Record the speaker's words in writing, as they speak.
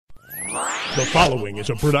The following is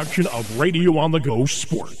a production of Radio on the Go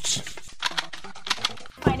Sports.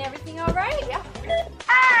 Find everything all right? Yeah.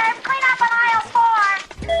 Clean up on aisle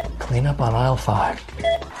 4. Clean up on aisle 5.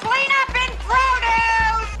 Clean up in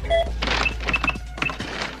produce.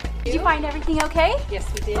 Did you find everything okay?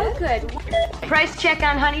 Yes, we did. Oh, good. Price check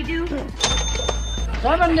on honeydew.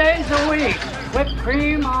 7 days a week. Whipped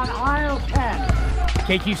cream on aisle 10.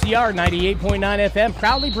 KQCR 98.9 FM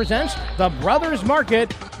proudly presents the Brothers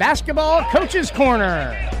Market Basketball Coaches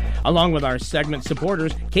Corner. Along with our segment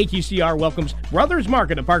supporters, KQCR welcomes Brothers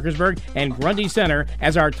Market of Parkersburg and Grundy Center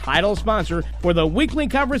as our title sponsor for the weekly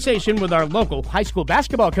conversation with our local high school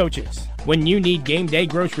basketball coaches. When you need game day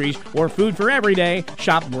groceries or food for every day,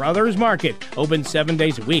 shop Brothers Market, open 7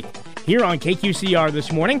 days a week. Here on KQCR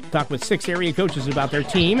this morning, talk with 6 area coaches about their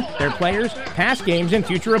team, their players, past games, and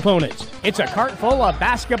future opponents. It's a cart full of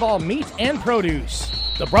basketball meat and produce.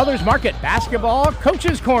 The Brothers Market Basketball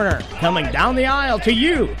Coaches Corner, coming down the aisle to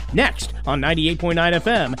you next on 98.9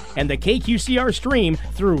 FM and the KQCR stream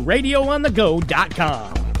through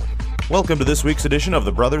RadioOnTheGo.com. Welcome to this week's edition of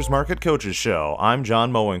the Brothers Market Coaches Show. I'm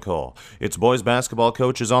John Mowinkle. It's boys basketball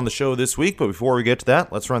coaches on the show this week, but before we get to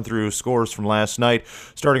that, let's run through scores from last night.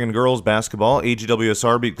 Starting in girls basketball,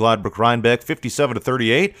 AGWSR beat Gladbrook Rhinebeck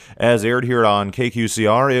 57-38. As aired here on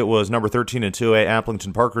KQCR, it was number 13 in 2A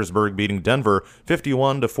Applington Parkersburg beating Denver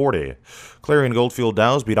 51-40. Clarion Goldfield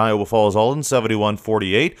Dows beat Iowa Falls Alden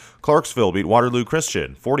 71-48. Clarksville beat Waterloo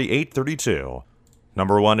Christian 48-32.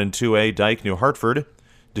 Number 1 in 2A Dyke New Hartford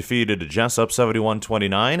defeated Jessup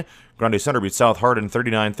 71-29. Grundy Center beat South Hardin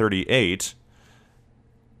 39-38.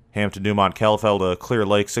 Hampton Dumont Calfeld Clear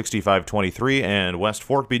Lake 65-23, and West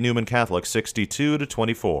Fork beat Newman Catholic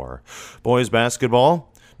 62-24. Boys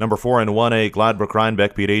basketball, number 4 in 1A Gladbrook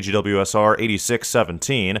Rhinebeck beat AGWSR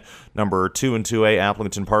 86-17. Number 2 in 2A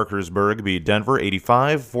Applington Parkersburg beat Denver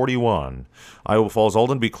 85-41. Iowa Falls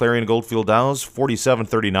Alden beat Clarion Goldfield Dows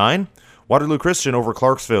 47-39. Waterloo Christian over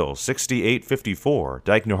Clarksville, 68-54.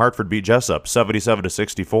 Dyke New Hartford beat Jessup,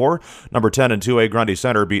 77-64. Number 10 in 2A Grundy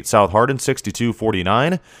Center beat South Hardin,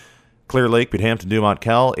 62-49. Clear Lake beat Hampton Dumont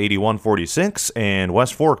Cal, 81-46. And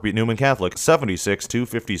West Fork beat Newman Catholic,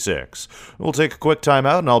 76-56. We'll take a quick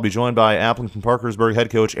timeout, and I'll be joined by Applington Parkersburg head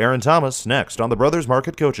coach Aaron Thomas next on the Brothers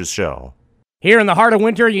Market Coaches Show. Here in the heart of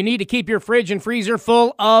winter, you need to keep your fridge and freezer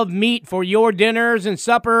full of meat for your dinners and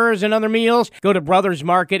suppers and other meals. Go to Brothers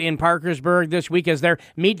Market in Parkersburg this week as their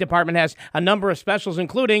meat department has a number of specials,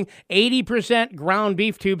 including 80% ground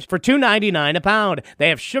beef tubes for $2.99 a pound. They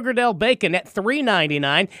have Sugardale bacon at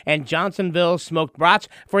 $3.99 and Johnsonville smoked brats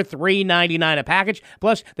for $3.99 a package.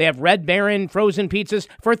 Plus, they have Red Baron frozen pizzas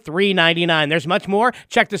for $3.99. There's much more.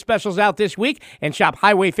 Check the specials out this week and shop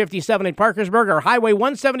Highway 57 in Parkersburg or Highway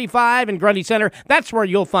 175 in Grundy Center. That's where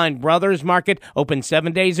you'll find Brothers Market, open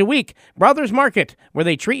 7 days a week. Brothers Market, where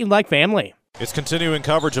they treat you like family. It's continuing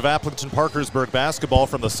coverage of Applington Parkersburg basketball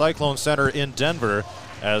from the Cyclone Center in Denver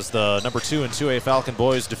as the number 2 and 2A Falcon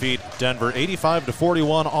boys defeat Denver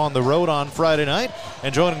 85-41 on the road on Friday night.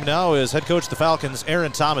 And joining me now is head coach of the Falcons,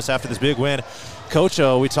 Aaron Thomas, after this big win. Coach,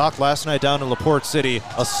 we talked last night down in LaPorte City,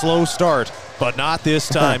 a slow start, but not this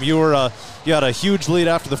time. You had a huge lead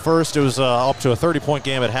after the first. It was up to a 30-point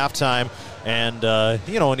game at halftime. And,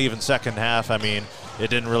 an even second half. I mean, it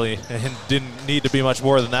didn't need to be much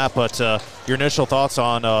more than that. But your initial thoughts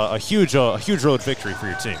on a huge road victory for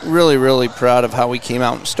your team? Really, really proud of how we came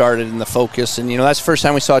out and started in the focus. And, that's the first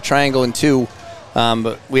time we saw a triangle in 2.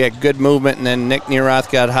 But we had good movement, and then Nick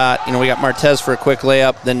Neurath got hot. We got Martez for a quick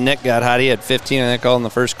layup. Then Nick got hot. He had 15, I think, all in the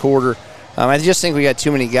first quarter. I just think we got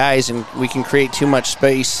too many guys, and we can create too much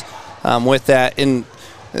space with that. And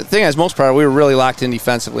the thing I was most proud of, we were really locked in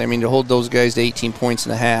defensively. I mean, to hold those guys to 18 points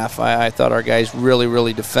and a half, I thought our guys really,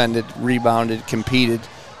 really defended, rebounded, competed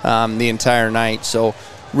the entire night. So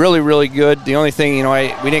really, really good. The only thing,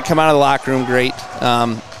 we didn't come out of the locker room great.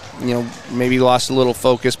 Maybe lost a little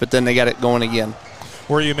focus, but then they got it going again.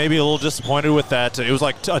 Were you maybe a little disappointed with that? It was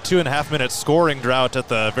like a 2.5-minute scoring drought at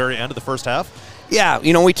the very end of the first half? Yeah,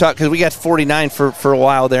 we talked because we got 49 for a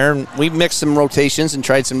while there, and we mixed some rotations and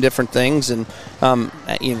tried some different things, and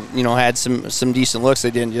had some decent looks.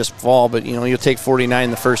 They didn't just fall, but you'll take 49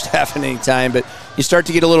 in the first half at any time, but you start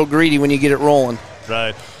to get a little greedy when you get it rolling.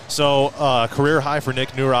 Right. So career high for Nick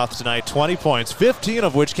Neurath tonight, 20 points, 15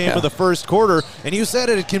 of which came in the first quarter, and you said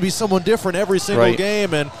it can be someone different every single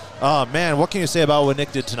game, and man, what can you say about what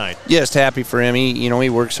Nick did tonight? Just happy for him. He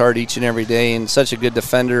works hard each and every day, and such a good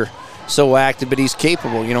defender. So active, but he's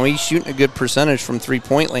capable. He's shooting a good percentage from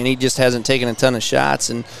three-point lane. He just hasn't taken a ton of shots,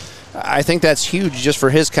 and I think that's huge just for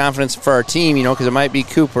his confidence for our team, because it might be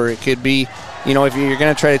Cooper. It could be, if you're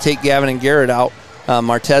going to try to take Gavin and Garrett out,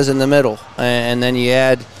 Martez in the middle, and then you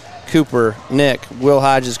add Cooper, Nick, Will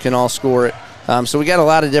Hodges can all score it. So we got a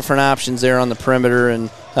lot of different options there on the perimeter, and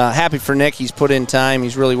happy for Nick. He's put in time.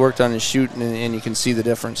 He's really worked on his shooting, and you can see the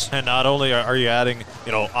difference. And not only are you adding,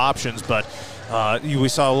 options, but we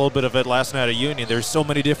saw a little bit of it last night at Union. There's so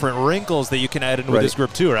many different wrinkles that you can add in with this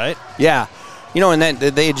group too, right? Yeah. And then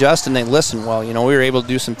they adjust and they listen well. We were able to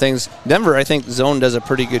do some things. Denver, I think, zone does a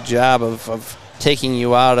pretty good job of taking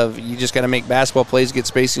you out of, you just got to make basketball plays, get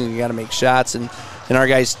spacing, you got to make shots, and our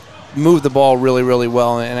guys move the ball really, really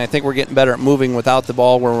well. And I think we're getting better at moving without the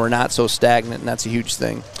ball where we're not so stagnant, and that's a huge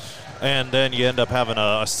thing. And then you end up having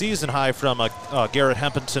a season high from Garrett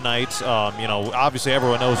Hempen tonight. Obviously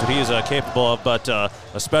everyone knows what he's capable of, but a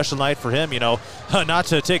special night for him. Not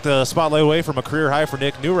to take the spotlight away from a career high for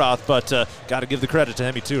Nick Neurath, but got to give the credit to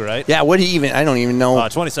him too, right? Yeah. I don't even know.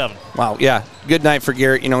 27. Wow. Yeah. Good night for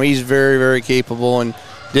Garrett. He's very, very capable and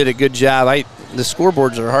did a good job. The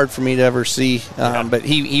scoreboards are hard for me to ever see, but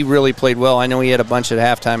he really played well. I know he had a bunch at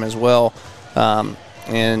halftime as well,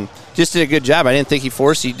 and just did a good job. I didn't think he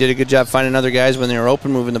forced. He did a good job finding other guys when they were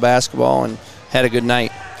open, moving the basketball, and had a good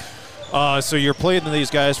night. So you're playing these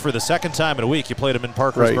guys for the second time in a week. You played them in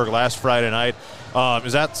Parkersburg last Friday night.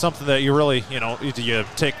 Is that something that you really, do you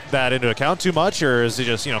take that into account too much, or is it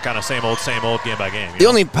just, kind of same old game by game? The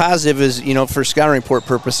only positive is, for scouting report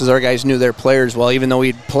purposes, our guys knew their players well, even though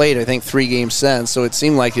we'd played, I think, 3 games since, so it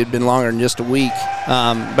seemed like it had been longer than just a week.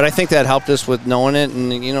 But I think that helped us with knowing it,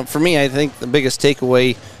 and, for me, I think the biggest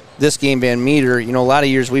takeaway this game, Van Meter, a lot of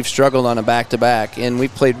years we've struggled on a back-to-back, and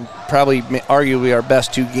we've played probably arguably our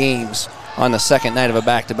best 2 games on the second night of a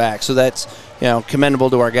back-to-back. So that's,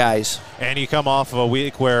 commendable to our guys. And you come off of a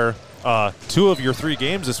week where 2 of your 3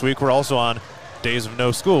 games this week were also on days of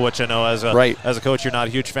no school, which I know as a coach you're not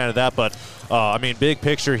a huge fan of that. But, big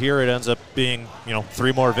picture here, it ends up being,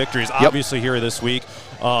 3 more victories, obviously, here this week.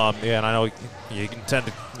 And I know you can tend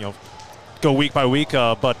to, go week by week,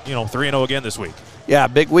 but, 3-0 again this week. Yeah,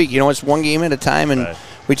 big week. It's 1 game at a time, and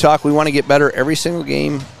we want to get better every single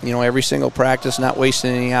game, every single practice, not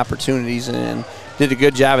wasting any opportunities, and did a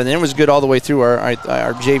good job. And then it was good all the way through. Our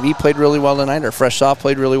JV played really well tonight. Our fresh soft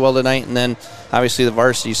played really well tonight, and then obviously the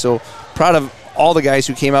varsity. So proud of all the guys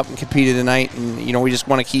who came up and competed tonight, and, we just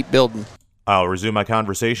want to keep building. I'll resume my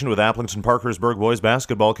conversation with Appleton Parkersburg boys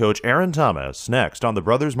basketball coach Aaron Thomas next on the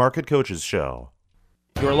Brothers Market Coaches Show.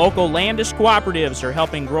 Your local Landis cooperatives are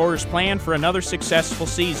helping growers plan for another successful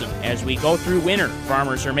season. As we go through winter,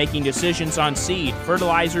 farmers are making decisions on seed,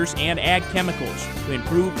 fertilizers, and ag chemicals to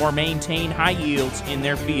improve or maintain high yields in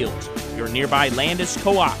their fields. Your nearby Landis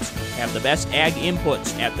co-ops have the best ag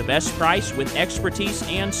inputs at the best price with expertise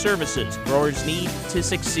and services growers need to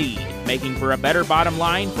succeed, making for a better bottom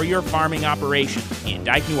line for your farming operation. In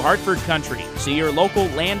Dyke New Hartford country, see your local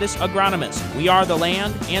Landis agronomist. We are the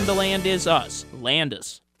land, and the land is us.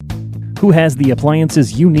 Landis. Who has the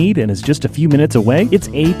appliances you need and is just a few minutes away? It's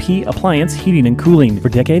AP Appliance Heating and Cooling. For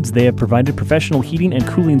decades, they have provided professional heating and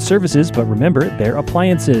cooling services, but remember, they're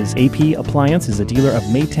appliances. AP Appliance is a dealer of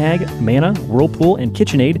Maytag, Manna, Whirlpool, and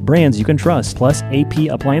KitchenAid, brands you can trust. Plus, AP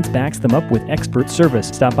Appliance backs them up with expert service.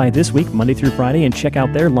 Stop by this week, Monday through Friday, and check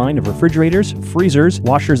out their line of refrigerators, freezers,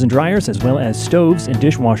 washers and dryers, as well as stoves and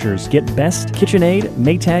dishwashers. Get best KitchenAid,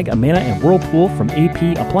 Maytag, Manna, and Whirlpool from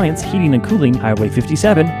AP Appliance Heating and Cooling, Highway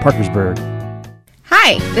 57, Parkersburg.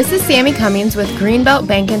 Hi, this is Sammy Cummings with Greenbelt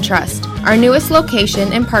Bank and Trust. Our newest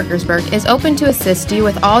location in Parkersburg is open to assist you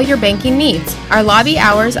with all your banking needs. Our lobby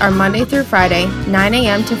hours are Monday through Friday, 9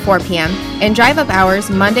 a.m. to 4 p.m., and drive-up hours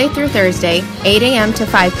Monday through Thursday, 8 a.m. to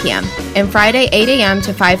 5 p.m., and Friday, 8 a.m.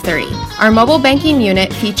 to 5:30. Our mobile banking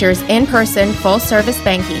unit features in-person full-service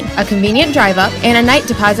banking, a convenient drive-up, and a night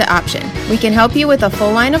deposit option. We can help you with a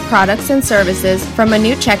full line of products and services, from a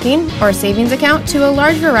new checking or savings account to a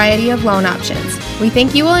large variety of loan options. We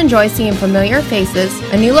think you will enjoy seeing familiar faces,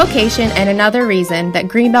 a new location, and another reason that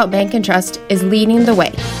Greenbelt Bank and Trust is leading the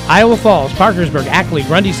way. Iowa Falls, Parkersburg, Ackley,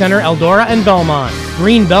 Grundy Center, Eldora, and Belmont.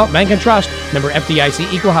 Greenbelt Bank and Trust, member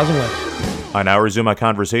FDIC, equal housing lender. I now resume my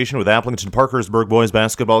conversation with Appleton Parkersburg boys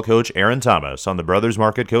basketball coach Aaron Thomas on the Brothers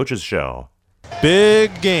Market Coaches Show.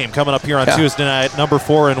 Big game coming up here on Tuesday night. Number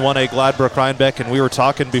 4 in 1A Gladbrook Rhinebeck, and we were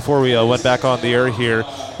talking before we went back on the air here.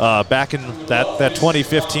 Back in that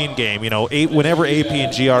 2015 game, whenever AP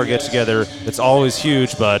and GR get together, it's always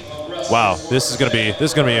huge. But wow, this is gonna be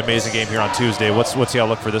an amazing game here on Tuesday. What's the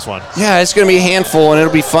outlook for this one? Yeah, it's gonna be a handful, and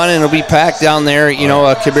it'll be fun, and it'll be packed down there.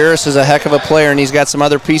 Kabiris is a heck of a player, and he's got some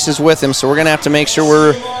other pieces with him. So we're gonna have to make sure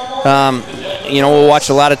we're. We'll watch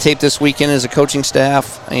a lot of tape this weekend as a coaching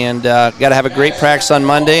staff, and got to have a great practice on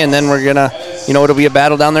Monday, and then we're going to, it'll be a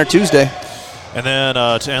battle down there Tuesday. And then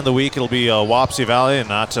to end the week, it'll be Wapsie Valley, and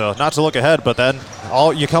not to look ahead, but then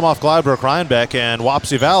you come off Gladbrook Rhinebeck, and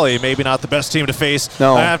Wapsie Valley maybe not the best team to face.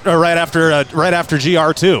 No. Right after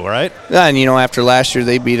GR2, right? Yeah, and after last year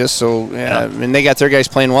they beat us, so and they got their guys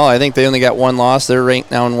playing well. I think they only got one loss. They're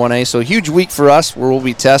ranked now in 1A, so a huge week for us where we'll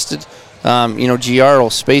be tested. GR will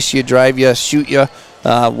space you, drive you, shoot you.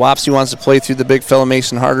 Wapsie wants to play through the big fella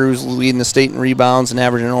Mason Harder, who's leading the state in rebounds and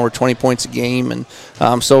averaging over 20 points a game. And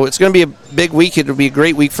so it's going to be a big week. It'll be a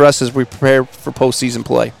great week for us as we prepare for postseason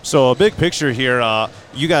play. So a big picture here,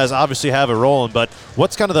 you guys obviously have it rolling, but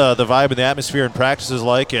what's kind of the vibe and the atmosphere and practices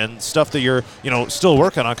like, and stuff that you're still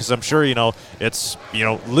working on? Because I'm sure it's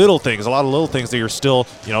little things, a lot of little things that you're still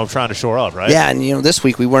trying to shore up, right? Yeah, and this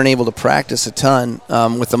week we weren't able to practice a ton.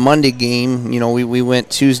 With the Monday game, we went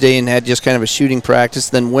Tuesday and had just kind of a shooting practice.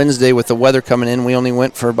 Then Wednesday with the weather coming in, we only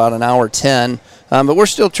went for about an hour 10. But we're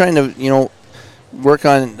still trying to work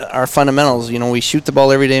on our fundamentals. We shoot the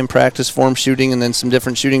ball every day in practice, form shooting, and then some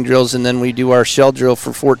different shooting drills, and then we do our shell drill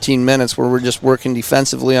for 14 minutes where we're just working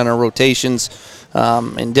defensively on our rotations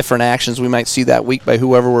and different actions we might see that week by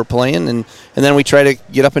whoever we're playing, and then we try to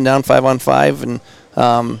get up and down 5-on-5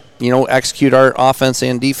 and execute our offense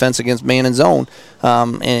and defense against man and zone.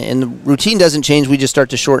 And the routine doesn't change. We just start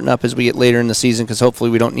to shorten up as we get later in the season, because hopefully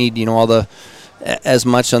we don't need as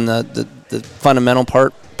much on the fundamental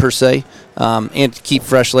part per se, and to keep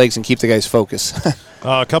fresh legs and keep the guys focused.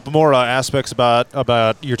 A couple more aspects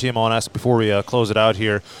about your team I want to ask before we close it out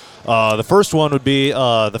here. The first one would be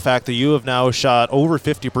the fact that you have now shot over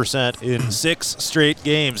 50% in 6 straight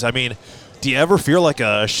games. I mean, do you ever feel like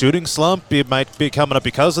a shooting slump might be coming up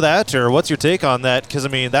because of that, or what's your take on that? Because I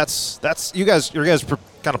mean, that's you guys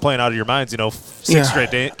kind of playing out of your minds, 6 straight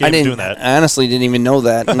games doing that. I honestly didn't even know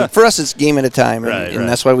that. And for us, it's game at a time, and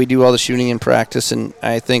that's why we do all the shooting in practice. And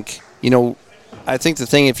I think the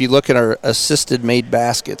thing, if you look at our assisted made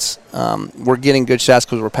baskets, we're getting good shots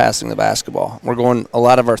because we're passing the basketball. We're going, a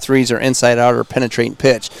lot of our threes are inside out or penetrating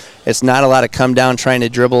pitch. It's not a lot of come down trying to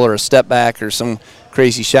dribble or a step back or some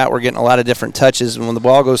crazy shot. We're getting a lot of different touches, and when the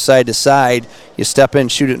ball goes side to side, you step in,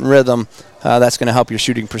 shoot it in rhythm. That's going to help your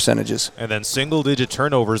shooting percentages. And then single-digit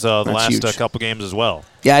turnovers the last couple games as well.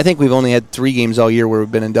 Yeah, I think we've only had 3 games all year where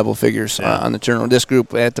we've been in double figures on the turnover. This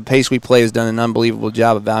group, at the pace we play, has done an unbelievable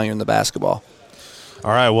job of valuing the basketball.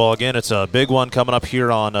 All right, well, again, it's a big one coming up here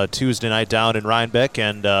on Tuesday night down in Rhinebeck,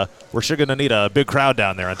 and we're sure going to need a big crowd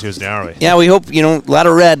down there on Tuesday, aren't we? Yeah, we hope, a lot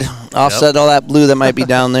of red offset all that blue that might be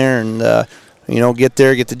down there, and get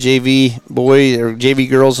there, get the JV boys or JV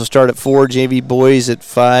girls will start at 4, JV boys at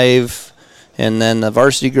 5, and then the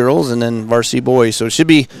varsity girls, and then varsity boys. So it should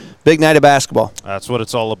be a big night of basketball. That's what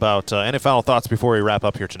it's all about. Any final thoughts before we wrap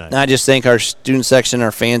up here tonight? I just thank our student section,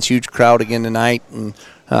 our fans, huge crowd again tonight, and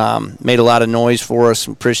made a lot of noise for us.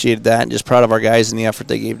 Appreciated that, and just proud of our guys and the effort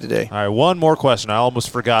they gave today. All right, one more question. I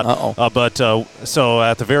almost forgot. So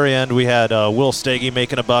at the very end, we had Will Stagey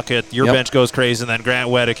making a bucket. Your bench goes crazy, and then Grant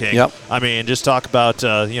Wedeking. Yep. I mean, just talk about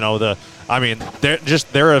they're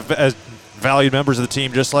as valued members of the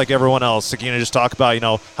team just like everyone else. Just talk about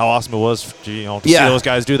how awesome it was to see those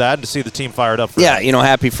guys do that and to see the team fired up.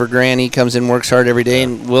 Happy for Grant. He comes in, works hard every day,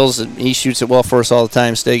 and he shoots it well for us all the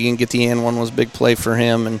time. Stagey and get the and one was a big play for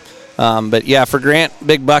him. And for Grant,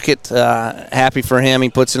 big bucket. Happy for him. He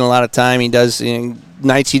puts in a lot of time. He does.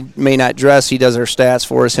 Nights he may not dress, he does our stats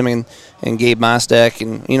for us, him and Gabe Mostek.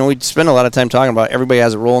 And, we spend a lot of time talking about everybody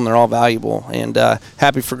has a role and they're all valuable. And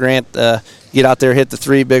happy for Grant, get out there, hit the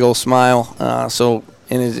 3, big old smile.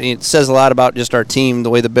 It says a lot about just our team, the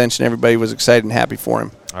way the bench and everybody was excited and happy for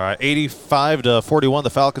him. All right, 85-41, the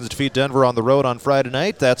Falcons defeat Denver on the road on Friday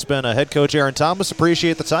night. That's been head coach Aaron Thomas.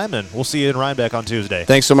 Appreciate the time, and we'll see you in Rhinebeck on Tuesday.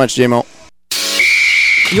 Thanks so much, J-Mo.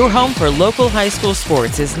 Your home for local high school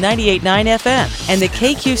sports is 98.9 FM and the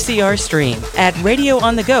KQCR stream at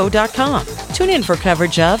radioonthego.com. Tune in for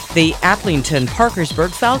coverage of the Aplington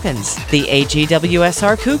Parkersburg Falcons, the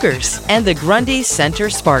AGWSR Cougars, and the Grundy Center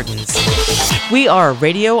Spartans. We are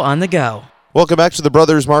Radio on the Go. Welcome back to the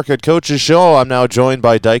Brothers Market Coaches Show. I'm now joined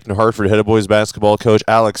by Dyke New Hartford head boys basketball coach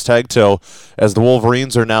Alex Tagtoe, as the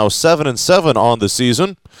Wolverines are now 7-7 on the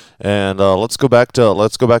season. And let's go back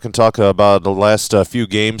and talk about the last few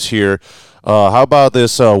games here. How about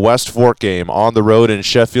this West Fork game on the road in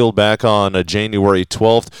Sheffield back on January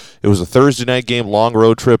 12th? It was a Thursday night game, long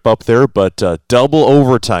road trip up there, but double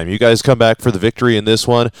overtime. You guys come back for the victory in this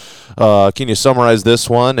one. Can you summarize this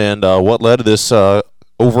one and what led to this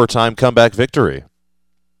overtime comeback victory?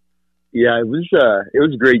 Yeah, it was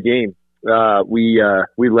a great game. We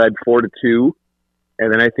led 4-2,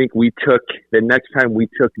 and then I think the next time we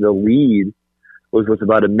took the lead was with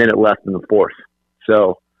about a minute left in the fourth.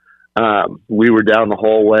 So We were down the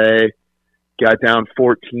whole way, got down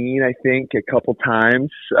 14, I think, a couple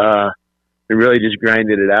times. We really just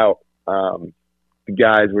grinded it out. The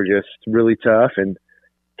guys were just really tough and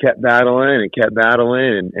kept battling,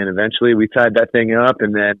 and eventually we tied that thing up,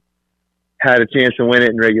 and then had a chance to win it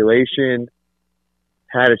in regulation,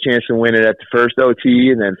 had a chance to win it at the first OT,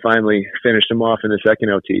 and then finally finished them off in the second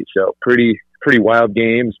OT. So pretty wild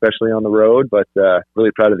game, especially on the road, but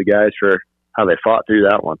really proud of the guys for how they fought through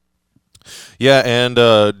that one. Yeah, and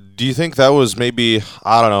do you think that was maybe,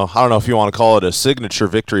 I don't know if you want to call it a signature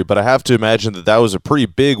victory, but I have to imagine that was a pretty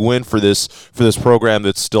big win for this program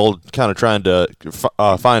that's still kind of trying to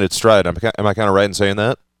find its stride. Am I kind of right in saying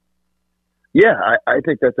that? Yeah, I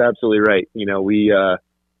think that's absolutely right. You know, we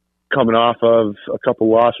coming off of a couple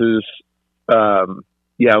losses, it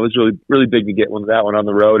was really big to get that one on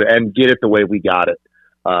the road and get it the way we got it.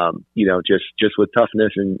 You know, just with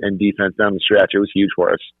toughness and defense down the stretch, it was huge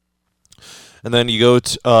for us. And then you go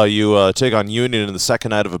take on Union in the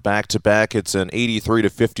second night of a back-to-back. It's an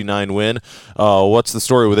 83-59 win. What's the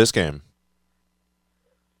story with this game?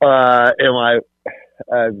 To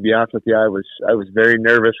be honest with you, I was very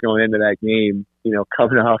nervous going into that game. You know,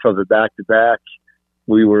 coming off of a back-to-back,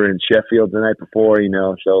 we were in Sheffield the night before. You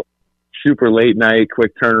know, so super late night,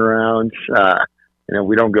 quick turnarounds. You know,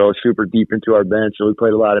 we don't go super deep into our bench, so we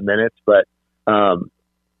played a lot of minutes, but.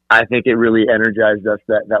 I think it really energized us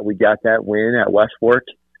that we got that win at West Fork.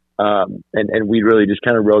 And we really just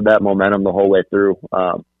kind of rode that momentum the whole way through.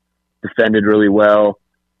 Defended really well.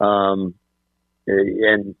 And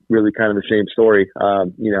really kind of the same story.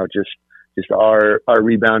 You know, just our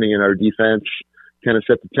rebounding and our defense kind of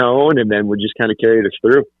set the tone, and then we just kind of carried us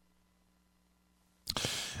through.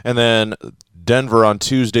 And then Denver on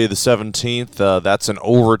Tuesday the 17th. That's an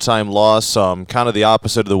overtime loss, kind of the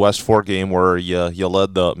opposite of the West Fork game where you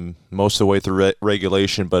led most of the way through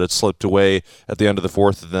regulation, but it slipped away at the end of the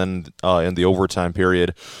fourth and then in the overtime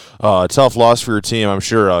period. Tough loss for your team, I'm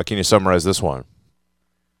sure. Can you summarize this one?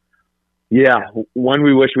 Yeah, one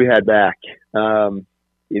we wish we had back. You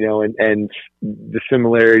know, and the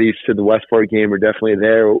similarities to the West Fork game are definitely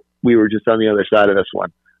there. We were just on the other side of this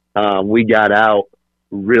one. We got out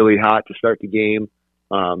really hot to start the game,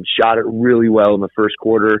 shot it really well in the first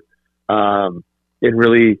quarter. It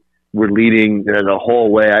really were leading the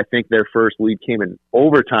whole way. I think their first lead came in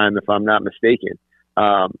overtime, if I'm not mistaken.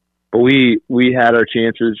 But we had our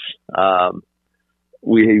chances.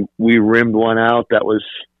 We rimmed one out that was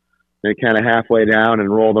kind of halfway down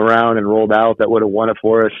and rolled around and rolled out. That would have won it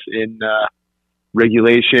for us in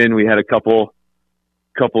regulation. We had a couple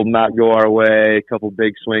not go our way, a couple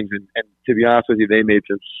big swings, and to be honest with you, they made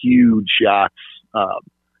some huge shots.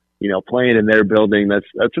 You know, playing in their building, that's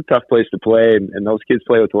a tough place to play, and those kids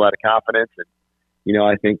play with a lot of confidence. And you know,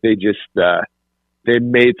 I think they just they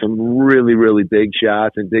made some really, really big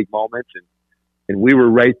shots and big moments, and we were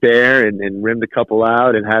right there and rimmed a couple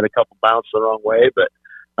out and had a couple bounce the wrong way, but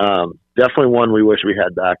definitely one we wish we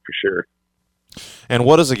had back for sure. And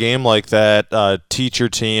what does a game like that teach your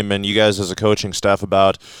team and you guys as a coaching staff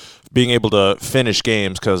about being able to finish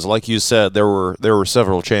games? Because, like you said, there were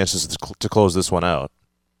several chances to close this one out.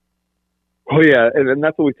 Oh yeah, and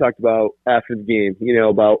that's what we talked about after the game. You know,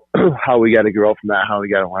 about how we got to grow from that, how we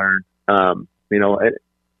got to learn. You know,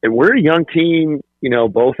 and we're a young team. You know,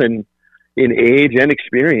 both in age and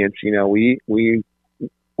experience. You know, we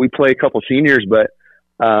play a couple seniors, but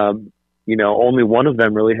you know, only one of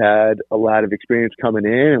them really had a lot of experience coming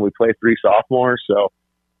in, and we play 3 sophomores. So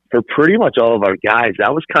for pretty much all of our guys,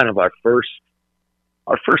 that was kind of our first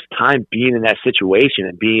time being in that situation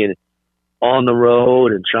and being on the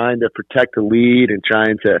road and trying to protect the lead and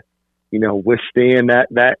trying to, you know, withstand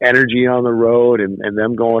that energy on the road and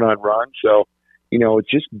them going on runs. So, you know,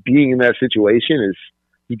 just being in that situation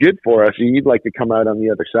is good for us. You'd like to come out on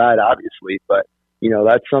the other side, obviously, but, you know,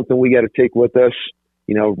 that's something we got to take with us.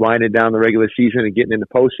 You know, winding down the regular season and getting into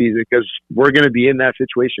postseason, because we're going to be in that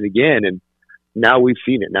situation again. And now we've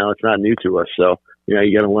seen it. Now it's not new to us. So, you know,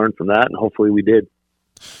 you got to learn from that, and hopefully we did.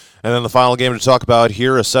 And then the final game to talk about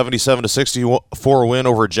here, a 77-64 win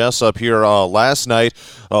over Jessup here last night.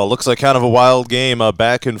 Looks like kind of a wild game,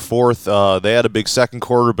 back and forth. They had a big second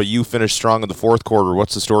quarter, but you finished strong in the fourth quarter.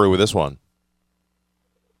 What's the story with this one?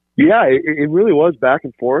 Yeah, it really was back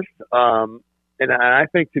and forth. And I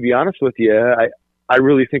think, to be honest with you, I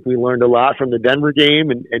really think we learned a lot from the Denver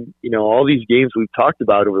game and, you know, all these games we've talked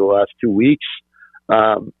about over the last 2 weeks.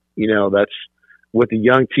 You know, that's with a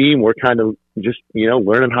young team, we're kind of just, you know,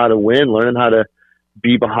 learning how to win, learning how to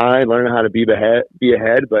be behind, learning how to be ahead.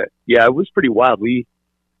 But yeah, it was pretty wild. We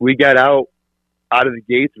got out of the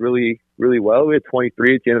gates really, really well. We had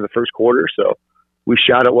 23 at the end of the first quarter. So we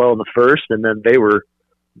shot it well in the first, and then they were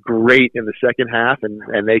great in the second half,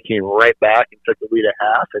 and they came right back and took the lead at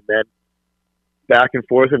half, and then back and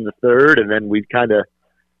forth in the third, and then we kind of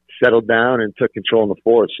settled down and took control in the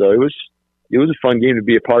fourth. So it was a fun game to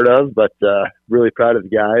be a part of, but really proud of the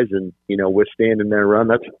guys and, withstanding their run.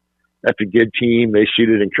 That's a good team. They shoot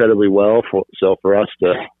it incredibly well. So for us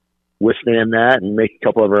to withstand that and make a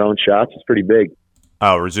couple of our own shots, it's pretty big.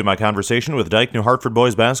 I'll resume my conversation with Dike New Hartford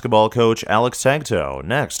boys basketball coach Alex Tagtoe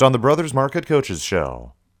next on the Brothers Market Coaches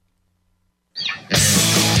Show.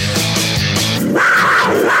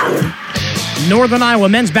 Northern Iowa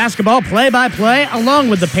men's basketball play-by-play along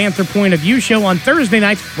with the Panther Point of View show on Thursday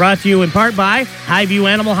nights, brought to you in part by Highview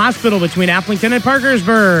Animal Hospital between Applington and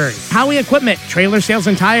Parkersburg, Howie Equipment, Trailer Sales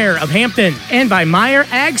and Tire of Hampton, and by Meyer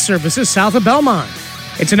Ag Services south of Belmont.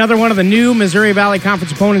 It's another one of the new Missouri Valley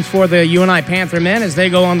Conference opponents for the UNI Panther men as they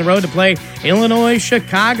go on the road to play Illinois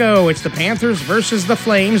Chicago. It's the Panthers versus the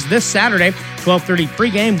Flames this Saturday, 12:30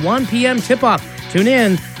 pregame, 1 p.m. tip-off. Tune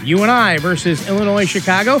in, UNI versus Illinois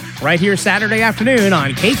Chicago, right here Saturday afternoon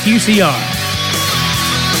on KQCR.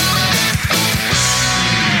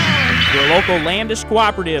 Your local Landis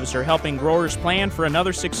cooperatives are helping growers plan for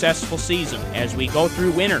another successful season. As we go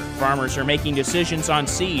through winter, farmers are making decisions on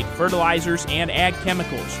seed, fertilizers, and ag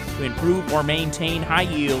chemicals to improve or maintain high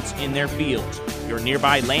yields in their fields. Your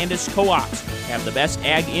nearby Landis co-ops have the best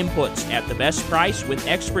ag inputs at the best price with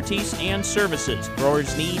expertise and services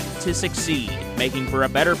growers need to succeed, making for a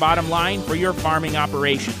better bottom line for your farming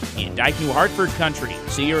operation. In Dike New Hartford country,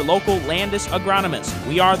 see your local Landis agronomist.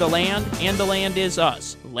 We are the land, and the land is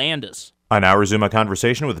us. Landis. I now resume a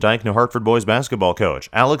conversation with Dike New Hartford boys basketball coach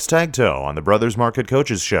Alex Tagtoe on the Brothers Market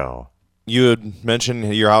Coaches Show. You had mentioned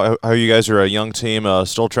how you guys are a young team,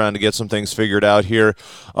 still trying to get some things figured out here.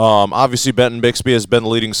 Obviously, Benton Bixby has been the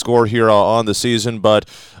leading scorer here on the season, but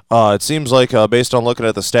it seems like, based on looking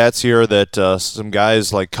at the stats here, that some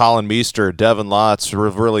guys like Colin Meester, Devin Lotz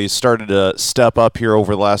have really started to step up here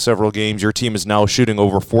over the last several games. Your team is now shooting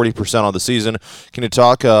over 40% on the season. Can you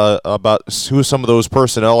talk about who some of those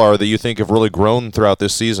personnel are that you think have really grown throughout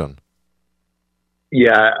this season?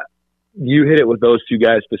 Yeah. You hit it with those two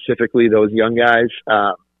guys specifically, those young guys.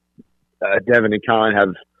 Devin and Colin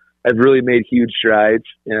have really made huge strides.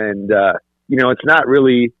 And,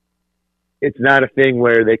 it's not a thing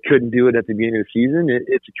where they couldn't do it at the beginning of the season.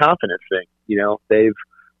 It's a confidence thing.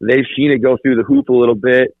 They've seen it go through the hoop a little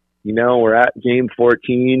bit. We're at game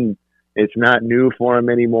 14. It's not new for them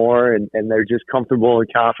anymore. And they're just comfortable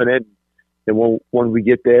and confident. And when we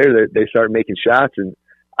get there, they start making shots. And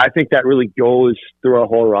I think that really goes through our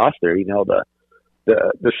whole roster. The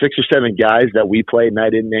 6 or 7 guys that we play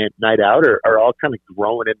night in and night out are all kind of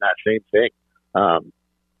growing in that same thing.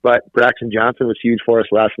 But Braxton Johnson was huge for us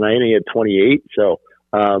last night, and he had 28. So,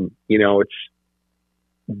 it's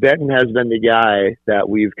Benton has been the guy that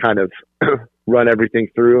we've kind of run everything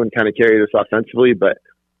through and kind of carried us offensively. But,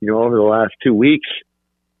 over the last 2 weeks,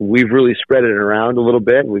 we've really spread it around a little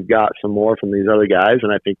bit, and we've got some more from these other guys,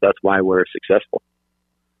 and I think that's why we're successful.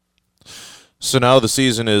 So now the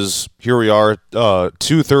season is, here we are,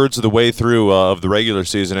 2/3 of the way through of the regular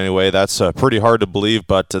season anyway. That's pretty hard to believe,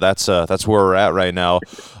 but that's where we're at right now.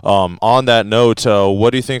 On that note,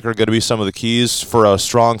 what do you think are going to be some of the keys for a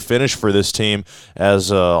strong finish for this team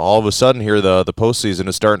as all of a sudden here the postseason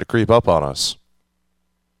is starting to creep up on us?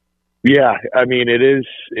 Yeah, I mean,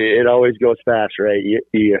 it always goes fast, right?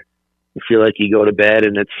 You feel like you go to bed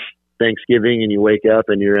and it's Thanksgiving and you wake up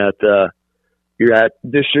and you're at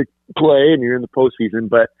district play and you're in the postseason,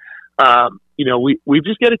 but we've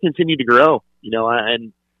just got to continue to grow,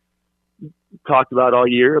 and talked about all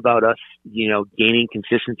year about us, gaining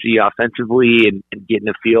consistency offensively and getting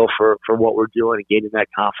a feel for what we're doing and gaining that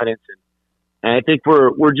confidence. And I think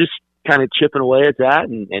we're just kind of chipping away at that.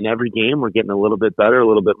 And every game we're getting a little bit better, a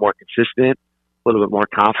little bit more consistent, a little bit more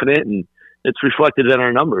confident. And it's reflected in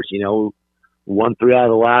our numbers, 1 3 out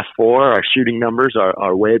of the last 4, our shooting numbers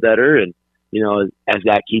are way better. And, as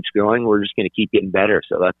that keeps going, we're just going to keep getting better.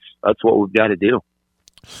 So that's what we've got to do.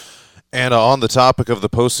 And on the topic of the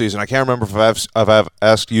postseason, I can't remember if I've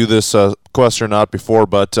asked you this question or not before,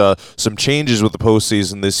 but some changes with the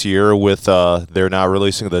postseason this year with they're now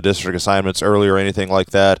releasing the district assignments early or anything like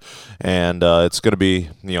that, and it's going to be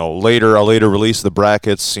a later release of the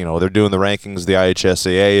brackets. They're doing the rankings. The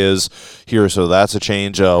IHSAA is here, so that's a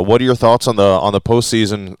change. What are your thoughts on the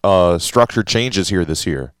postseason structure changes here this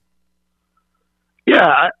year?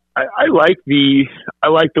 Yeah, I like the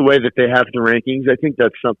way that they have the rankings. I think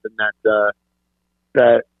that's something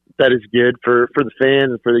that is good for the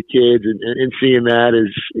fans and for the kids, and seeing that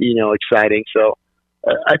is exciting. So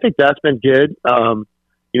I think that's been good.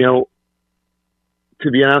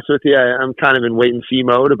 to be honest with you, I'm kind of in wait and see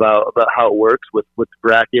mode about how it works with the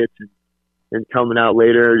brackets and coming out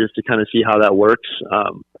later just to kind of see how that works.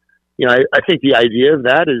 I think the idea of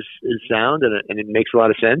that is sound and it makes a lot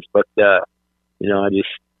of sense, but I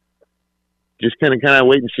just kind of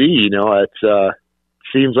wait and see. It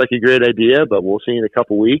seems like a great idea, but we'll see in a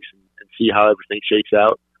couple weeks and see how everything shakes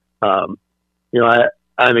out.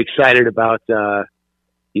 I'm excited about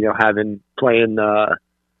playing.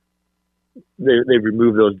 They've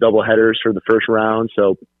removed those double headers for the first round,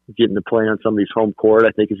 so getting to play on somebody's home court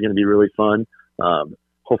I think is going to be really fun.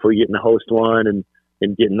 Hopefully getting to host one and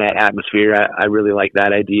getting that atmosphere. I really like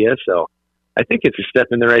that idea, so I think it's a step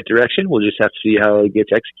in the right direction. We'll just have to see how it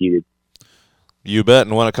gets executed. You bet.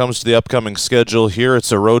 And when it comes to the upcoming schedule here,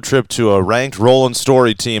 it's a road trip to a ranked Roland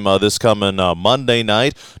Story team this coming Monday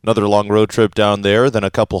night. Another long road trip down there. Then a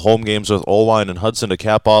couple home games with Oelwein and Hudson to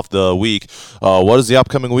cap off the week. What does the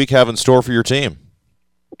upcoming week have in store for your team?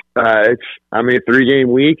 A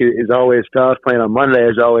 3-game week is always tough. Playing on Monday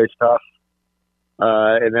is always tough.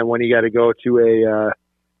 And then when you got to go to a,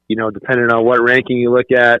 depending on what ranking you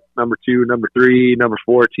look at, number 2, number 3, number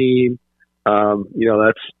 4 team,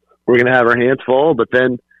 we're going to have our hands full. But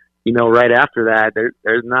then, right after that,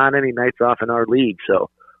 there's not any nights off in our league. So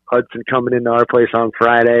Hudson coming into our place on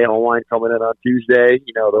Friday, Oelwein coming in on Tuesday.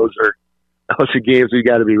 Those are games we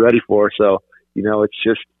got to be ready for. So, it's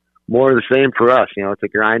just more of the same for us. It's a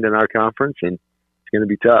grind in our conference, and it's going to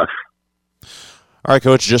be tough. All right,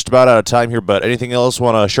 Coach, just about out of time here, but anything else you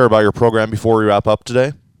want to share about your program before we wrap up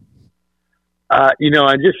today?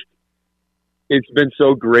 It's been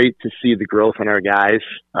so great to see the growth in our guys.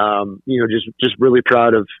 Just really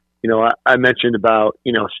proud of, I mentioned about,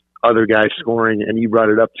 other guys scoring, and you brought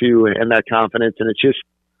it up too, and that confidence. And it's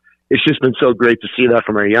just been so great to see that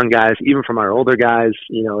from our young guys, even from our older guys.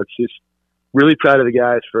 It's just really proud of the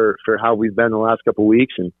guys for how we've been the last couple of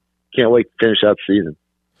weeks, and can't wait to finish out the season.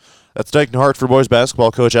 That's Dyke Hartford boys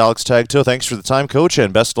basketball coach Alex Tagto. Thanks for the time, Coach,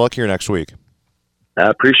 and best of luck here next week. I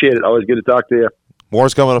appreciate it. Always good to talk to you. More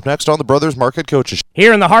is coming up next on the Brothers Market Coaches.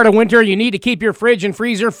 Here in the heart of winter, you need to keep your fridge and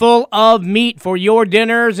freezer full of meat for your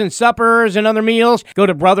dinners and suppers and other meals. Go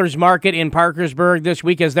to Brothers Market in Parkersburg this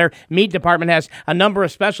week as their meat department has a number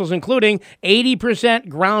of specials, including 80%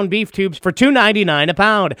 ground beef tubes for $2.99 a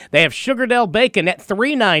pound. They have Sugardale bacon at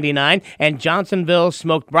 $3.99 and Johnsonville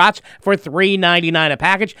smoked brats for $3.99 a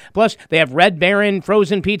package. Plus, they have Red Baron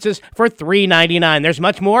frozen pizzas for $3.99. There's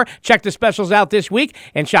much more. Check the specials out this week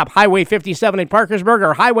and shop Highway 57 in Parkersburg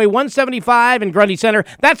or Highway 175 in Grundy Center.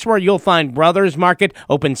 That's where you'll find Brothers Market,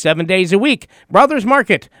 open 7 days a week. Brothers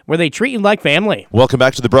Market, where they treat you like family. Welcome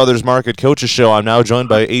back to the Brothers Market Coaches Show. I'm now joined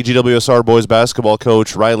by AGWSR boys basketball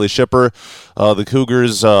coach Riley Shipper. The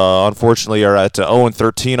Cougars, unfortunately, are at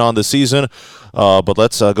 0-13 on the season. But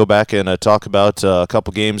let's go back and talk about a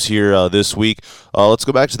couple games here this week. Let's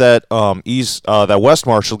go back to that West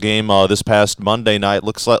Marshall game this past Monday night.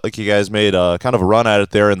 Looks like you guys made kind of a run at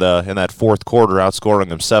it there in that fourth quarter, outscoring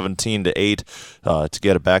them 17-8 to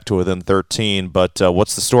get it back to within 13. But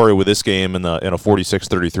what's the story with this game in a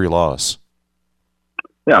 46-33 loss?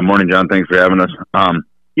 Yeah, morning, John. Thanks for having us.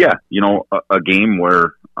 A game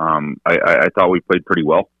where I thought we played pretty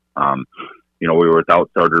well. We were without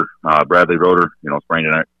starter Bradley Roeder, sprained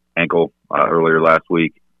an ankle earlier last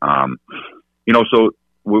week. So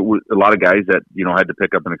a lot of guys that, had to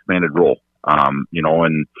pick up an expanded role,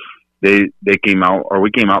 and they came out, or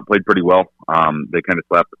we came out, played pretty well. They kind of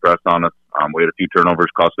slapped the press on us. We had a few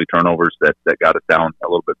turnovers, costly turnovers that got us down a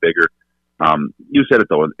little bit bigger. You said it,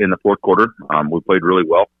 though, in the fourth quarter, we played really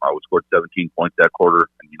well. We scored 17 points that quarter,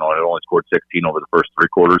 and, I only scored 16 over the first three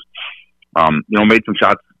quarters.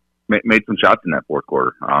 Made some shots in that fourth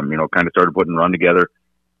quarter. Kind of started putting a run together,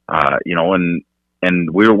 and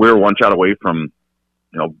we were one shot away from,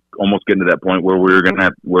 almost getting to that point where we were going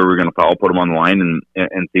to foul, put them on the line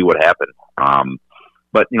and see what happened.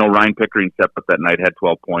 But Ryan Pickering stepped up that night, had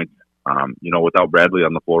 12 points. Without Bradley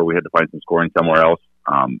on the floor, we had to find some scoring somewhere else.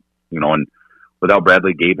 And without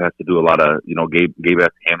Bradley, Gabe has to do a lot of, Gabe has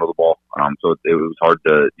to handle the ball. So it was hard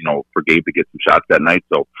to, for Gabe to get some shots that night.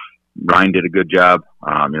 So Ryan did a good job.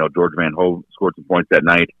 George Van Hove scored some points that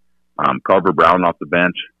night. Carver Brown off the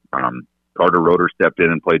bench. Carter Roeder stepped in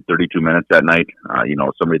and played 32 minutes that night.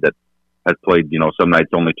 Somebody that has played, some nights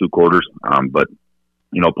only 2 quarters, but,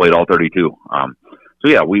 played all 32. I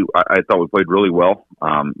thought we played really well,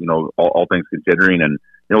 all things considering, and,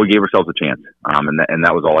 we gave ourselves a chance. And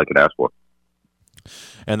that was all I could ask for.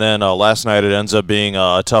 And then last night it ends up being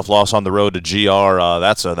a tough loss on the road to GR.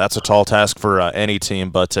 That's a tall task for any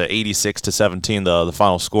team, but 86-17 the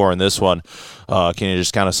final score in this one. Can you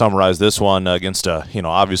just kind of summarize this one against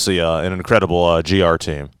obviously an incredible GR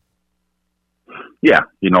team? Yeah,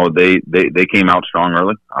 they came out strong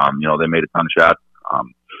early. They made a ton of shots.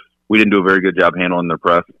 We didn't do a very good job handling their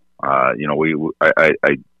press. I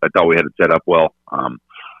thought we had it set up well.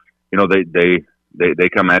 They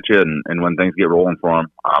come at you, and when things get rolling for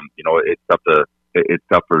them, it's tough to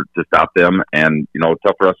stop them, and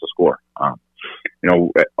tough for us to score.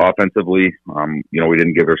 Offensively, we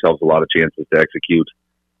didn't give ourselves a lot of chances to execute,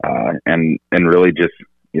 and really just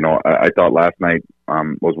I thought last night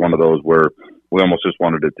was one of those where we almost just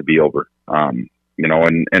wanted it to be over, and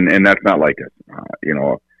that's not like us,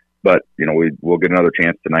 but we'll get another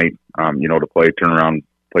chance tonight, to turn around,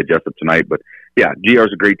 play Jessup tonight, but. Yeah,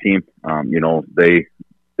 GR's a great team. They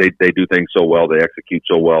do things so well. They execute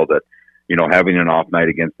so well that, having an off night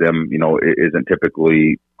against them, isn't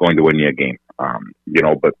typically going to win you a game.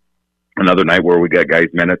 But another night where we got guys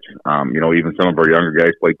minutes, even some of our younger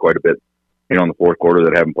guys played quite a bit, in the fourth quarter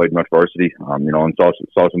that haven't played much varsity, and saw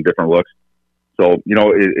some different looks. So,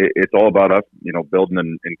 it's all about us, building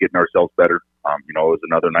and getting ourselves better. It was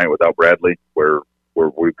another night without Bradley where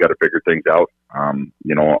we've got to figure things out, on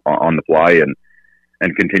the fly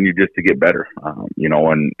and continue just to get better,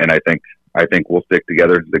 and I think we'll stick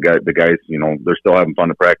together. The guys, they're still having fun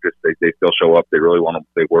to practice. They still show up. They really want to,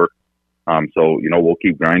 they work. So, we'll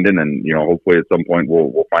keep grinding and, hopefully at some point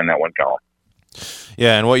we'll find that one column.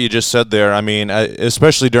 Yeah, and what you just said there, I mean,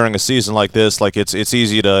 especially during a season like this, like it's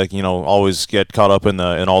easy to always get caught up in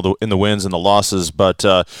the wins and the losses, but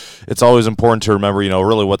it's always important to remember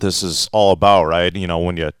really what this is all about, right?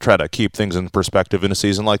 When you try to keep things in perspective in a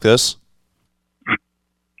season like this.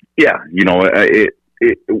 Yeah,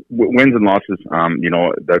 wins and losses.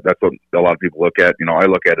 That's what a lot of people look at. I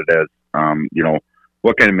look at it as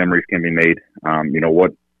what kind of memories can be made.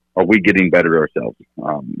 What are we getting better ourselves?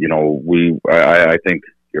 I think,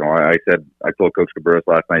 I told Coach Cabarrus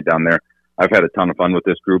last night down there, I've had a ton of fun with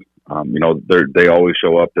this group. They always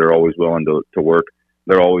show up. They're always willing to work.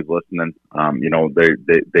 They're always listening.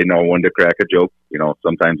 They know when to crack a joke.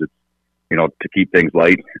 Sometimes it's, to keep things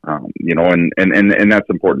light, and that's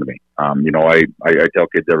important to me. I tell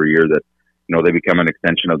kids every year that, they become an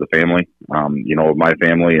extension of the family, of my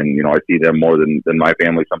family. And, I see them more than my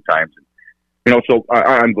family sometimes. So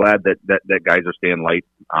I'm glad that guys are staying light,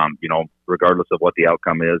 regardless of what the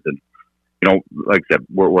outcome is. And, like I said,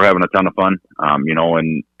 we're having a ton of fun, and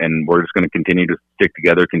we're just going to continue to stick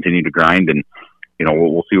together, continue to grind, and,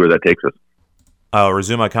 we'll see where that takes us. I'll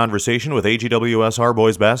resume my conversation with AGWSR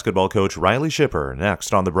boys basketball coach Riley Shipper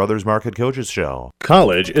next on the Brothers Market Coaches Show.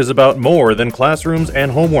 College is about more than classrooms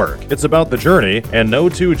and homework. It's about the journey, and no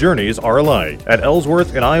two journeys are alike. At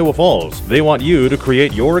Ellsworth and Iowa Falls, they want you to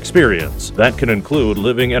create your experience. That can include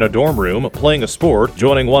living in a dorm room, playing a sport,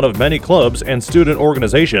 joining one of many clubs and student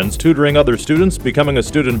organizations, tutoring other students, becoming a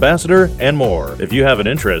student ambassador, and more. If you have an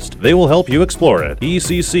interest, they will help you explore it.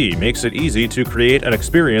 ECC makes it easy to create an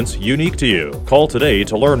experience unique to you. Call today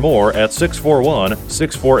to learn more at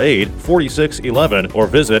 641-648-4611 or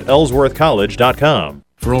visit ellsworthcollege.com.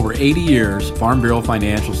 For over 80 years, Farm Bureau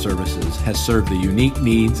Financial Services has served the unique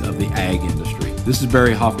needs of the ag industry. This is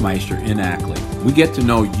Barry Hoffmeister in Ackley. We get to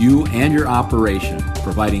know you and your operation,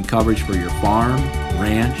 providing coverage for your farm,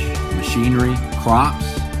 ranch, machinery,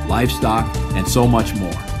 crops, livestock, and so much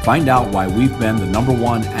more. Find out why we've been the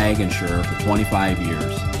 #1 ag insurer for 25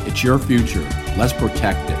 years. It's your future. Let's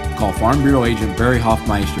protect it. Call Farm Bureau Agent Barry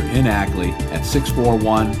Hoffmeister in Ackley at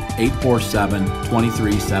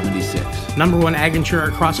 641-847-2376. #1 ag insurer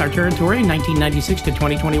across our territory, 1996 to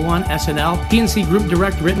 2021, SNL, PNC Group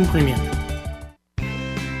Direct Written Premium.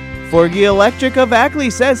 Forgy Electric of Ackley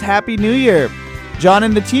says Happy New Year. John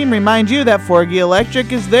and the team remind you that Forgy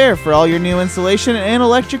Electric is there for all your new installation and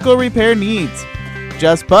electrical repair needs.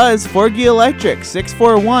 Just buzz Forgy Electric,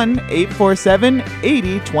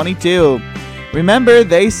 641-847-8022. Remember,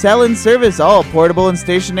 they sell and service all portable and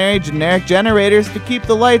stationary generic generators to keep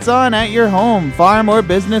the lights on at your home, farm, or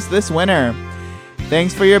business this winter.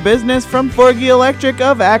 Thanks for your business from Forgy Electric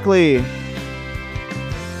of Ackley.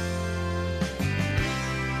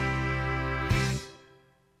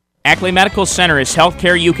 Ackley Medical Center is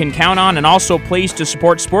healthcare you can count on and also pleased to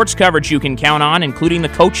support sports coverage you can count on, including the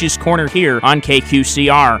Coach's Corner here on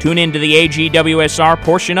KQCR. Tune into the AGWSR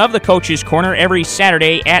portion of the Coach's Corner every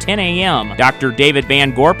Saturday at 10 a.m. Dr. David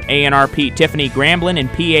Van Gorp, ANRP Tiffany Gramblin, and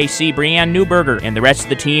PAC Breanne Newberger and the rest of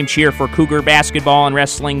the team cheer for Cougar basketball and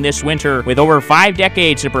wrestling this winter. With over 5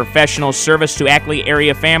 decades of professional service to Ackley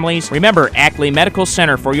area families, remember Ackley Medical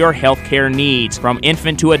Center for your healthcare needs. From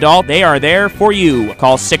infant to adult, they are there for you.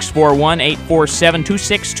 Call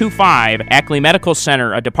 641-847-2625. Ackley Medical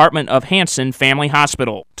Center, a department of Hanson Family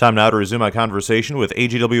Hospital. Time now to resume my conversation with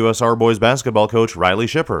AGWSR boys basketball coach Riley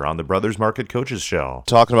Shipper on the Brothers Market Coaches Show.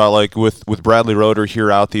 Talking about like with Bradley Roeder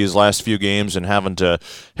here out these last few games and having to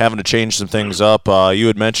change some things up. You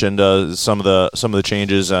had mentioned some of the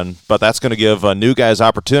changes, but that's going to give new guys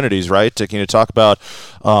opportunities, right? Can you talk about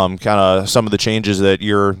kind of some of the changes that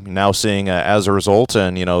you're now seeing as a result,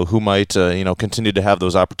 and who might continue to have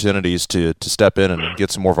those opportunities to step in and get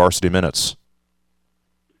some more varsity minutes?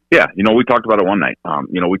 Yeah, we talked about it one night.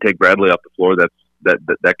 We take Bradley off the floor. That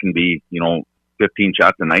can be 15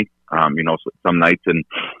 shots a night. Some nights, and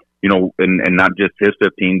not just his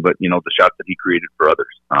 15, but the shots that he created for others.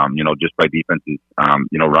 Just by defenses,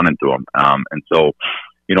 running to him. And so,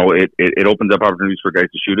 it opens up opportunities for guys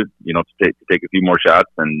to shoot it. To take a few more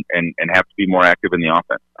shots and have to be more active in the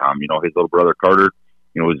offense. His little brother Carter,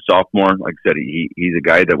 he's a sophomore. Like I said, he's a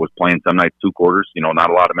guy that was playing some nights 2 quarters. Not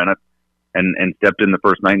a lot of minutes. And stepped in the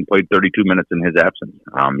first night and played 32 minutes in his absence,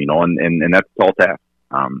 and that's a tall task,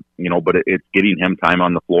 but it's getting him time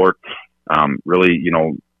on the floor, really,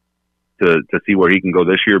 to see where he can go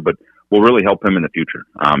this year, but will really help him in the future,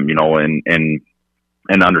 and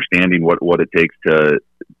understanding what it takes to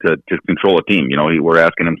control a team. We're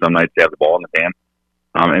asking him some nights to have the ball in his hand,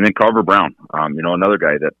 and then Carver Brown, another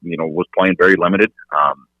guy that, was playing very limited,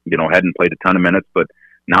 hadn't played a ton of minutes, but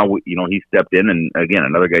now, he stepped in, and again,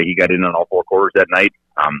 another guy, he got in on all 4 quarters that night,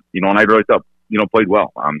 and I really thought, played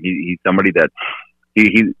well. He's somebody that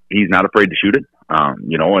he's not afraid to shoot it,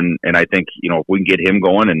 and I think, if we can get him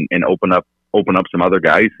going and open up some other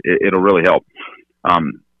guys, it'll really help.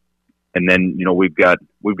 And then, we've got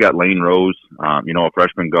Lane Rose, a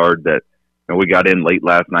freshman guard that, we got in late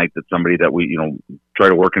last night. That's somebody that we, try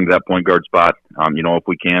to work into that point guard spot, if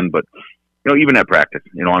we can, but even at practice,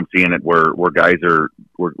 I'm seeing it where guys are,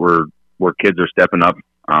 where kids are stepping up,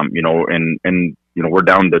 and we're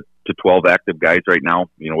down to 12 active guys right now.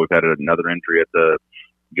 We've had another injury at the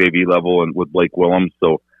JV level and with Blake Willems.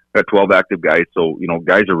 So we've got 12 active guys. So,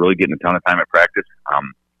 guys are really getting a ton of time at practice.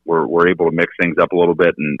 We're able to mix things up a little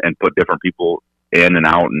bit and put different people in and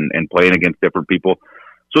out and playing against different people.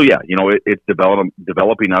 So yeah, it's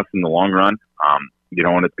developing us in the long run.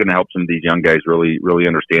 And it's going to help some of these young guys really, really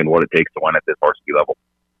understand what it takes to win at this varsity level.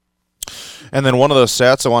 And then one of those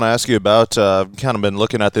stats I want to ask you about, kind of been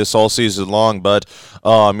looking at this all season long, but,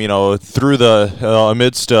 through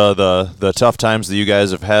amidst the tough times that you guys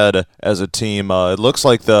have had as a team, it looks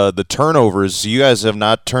like the turnovers, you guys have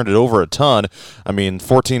not turned it over a ton.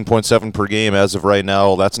 14.7 per game as of right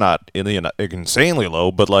now, that's not insanely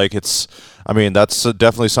low, but that's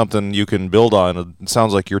definitely something you can build on. It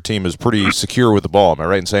sounds like your team is pretty secure with the ball. Am I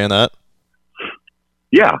right in saying that?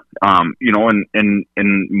 Yeah. And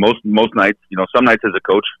most nights, some nights as a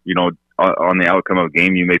coach, on the outcome of a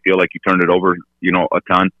game, you may feel like you turned it over, a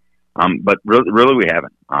ton. But really we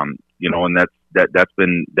haven't, and that's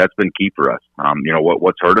been key for us.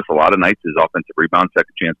 What's hurt us a lot of nights is offensive rebounds,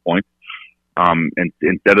 second chance points, and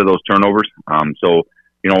instead of those turnovers.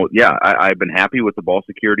 I've been happy with the ball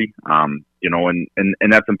security, and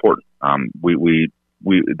that's important. We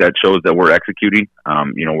that shows that we're executing.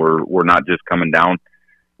 We're not just coming down,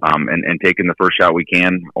 and taking the first shot we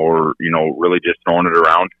can, or, really just throwing it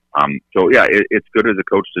around. It's good as a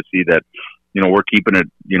coach to see that, we're keeping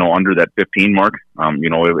it, under that 15 mark.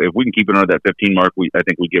 If we can keep it under that 15 mark, I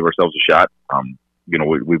think we give ourselves a shot.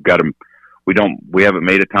 We've got them. We haven't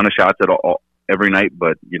made a ton of shots at all every night,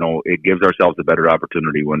 but, it gives ourselves a better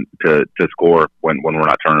opportunity to score when we're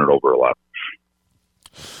not turning it over a lot.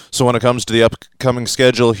 So when it comes to the upcoming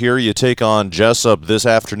schedule here, you take on Jessup this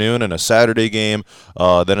afternoon in a Saturday game.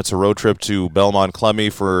 Then it's a road trip to Belmont Clemmy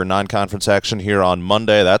for non-conference action here on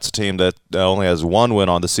Monday. That's a team that only has 1 win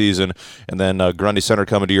on the season. And then Grundy Center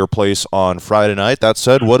coming to your place on Friday night. That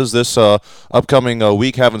said, what does this upcoming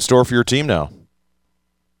week have in store for your team now?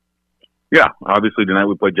 Yeah, obviously tonight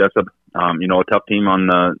we play Jessup. A tough team on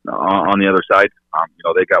the other side.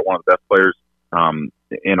 They got one of the best players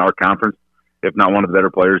in our conference, if not one of the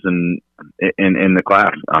better players in the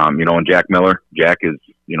class. And Jack Miller. Jack is,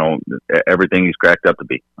 everything he's cracked up to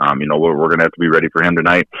be. We're going to have to be ready for him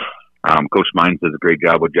tonight. Coach Mines does a great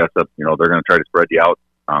job with Jessup. You know, they're going to try to spread you out,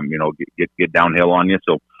 you know, get downhill on you.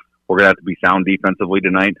 So we're going to have to be sound defensively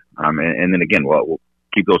tonight. And then again, we'll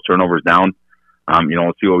keep those turnovers down. You know,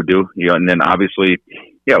 we'll see what we do. You know, and then obviously,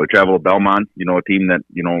 yeah, we travel to Belmont, you know, a team that,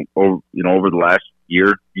 over the last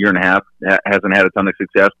year and a half hasn't had a ton of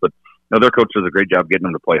success, but you know, their coach does a great job getting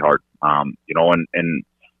them to play hard. You know, and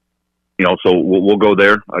you know, so we'll go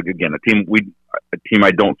there again. A team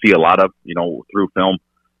I don't see a lot of, you know, through film.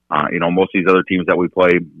 You know, most of these other teams that we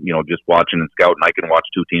play, you know, just watching and scouting, I can watch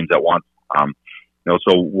two teams at once. You know,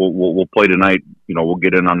 so we'll play tonight. You know, we'll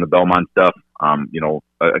get in on the Belmont stuff. You know,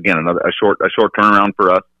 again, a short turnaround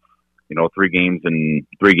for us. You know, 3 games in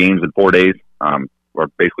 4 days, or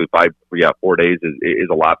basically 4 days is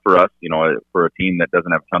a lot for us. You know, for a team that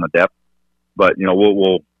doesn't have a ton of depth. But you know,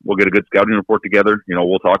 we'll get a good scouting report together. You know,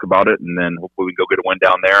 we'll talk about it, and then hopefully we can go get a win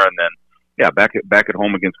down there, and then back at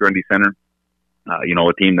home against Grundy Center. You know,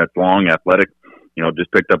 a team that's long, athletic. You know,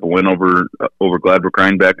 just picked up a win over Gladbrook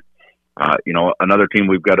Rhinebeck. You know, another team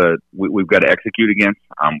we've got to execute against.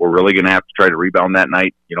 We're really going to have to try to rebound that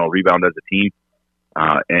night. You know, rebound as a team.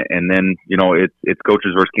 And then, you know, it's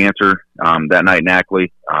Coaches versus Cancer that night in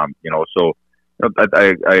Ackley. You know, so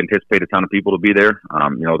I anticipate a ton of people to be there.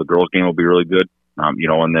 You know, the girls' game will be really good. You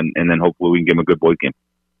know, and then hopefully we can give them a good boys' game.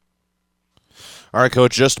 All right,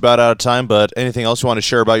 Coach, just about out of time, but anything else you want to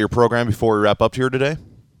share about your program before we wrap up here today?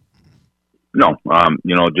 No,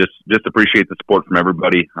 you know, just appreciate the support from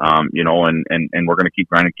everybody. You know, and we're going to keep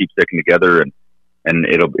grinding, keep sticking together, and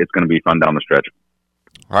it's going to be fun down the stretch.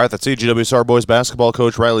 All right, that's GWSR boys basketball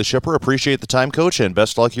coach Riley Shipper. Appreciate the time, Coach, and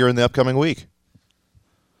best luck here in the upcoming week.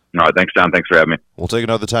 All right, thanks, John. Thanks for having me. We'll take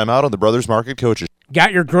another time out on the Brothers Market Coaches.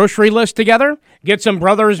 Got your grocery list together? Get some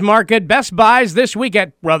Brothers Market Best Buys this week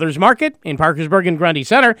at Brothers Market in Parkersburg and Grundy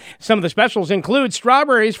Center. Some of the specials include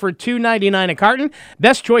strawberries for $2.99 a carton,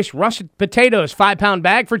 Best Choice russet potatoes 5-pound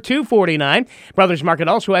bag for $2.49. Brothers Market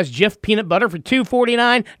also has Jif peanut butter for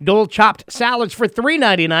 $2.49, Dole chopped salads for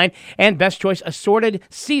 $3.99, and Best Choice assorted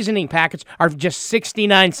seasoning packets are just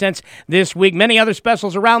 69 cents this week. Many other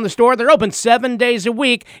specials around the store. They're open 7 days a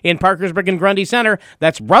week in Parkersburg and Grundy Center.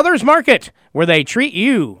 That's Brothers Market, where they treat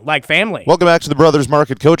you like family. Welcome back to the Brothers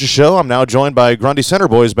Market Coaches Show. I'm now joined by Grundy Center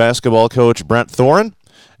boys basketball coach Brent Thoren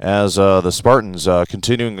as the Spartans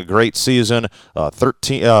continuing a great season,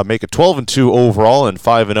 make it 12-2 overall and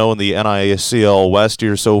 5-0 in the NICL West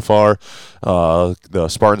here so far. The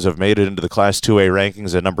Spartans have made it into the Class 2A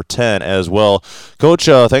rankings at number 10 as well. Coach,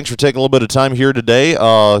 thanks for taking a little bit of time here today.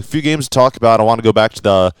 A few games to talk about. I want to go back to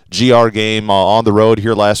the GR game on the road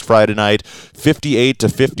here last Friday night,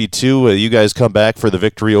 58-52. You guys come back for the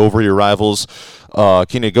victory over your rivals.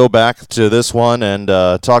 Can you go back to this one and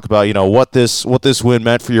talk about, you know, what this win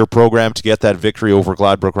meant for your program to get that victory over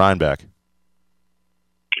Gladbrook Rhinebeck?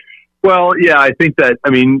 Well, yeah, I think that, I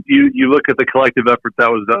mean, you look at the collective effort that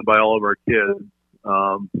was done by all of our kids.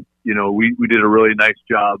 You know, we did a really nice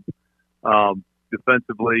job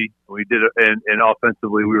defensively. We did it, and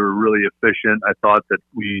offensively, we were really efficient. I thought that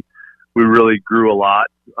we really grew a lot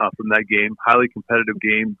from that game. Highly competitive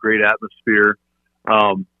game, great atmosphere.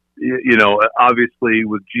 You know, obviously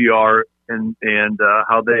with GR and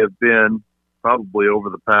how they have been probably over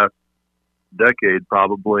the past decade,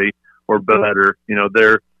 probably or better. You know,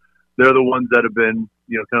 they're the ones that have been,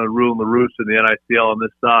 you know, kind of ruling the roost in the NICL on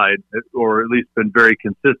this side, or at least been very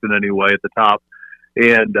consistent anyway at the top.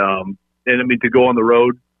 And I mean, to go on the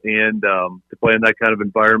road and to play in that kind of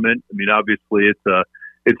environment. I mean, obviously it's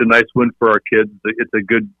a nice win for our kids. It's a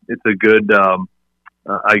good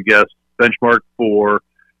I guess benchmark for,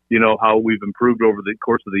 you know, how we've improved over the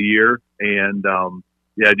course of the year, and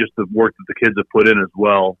yeah, just the work that the kids have put in as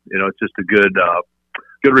well. You know, it's just a good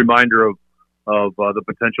reminder of the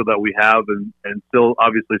potential that we have, and still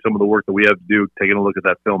obviously some of the work that we have to do, taking a look at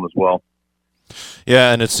that film as well.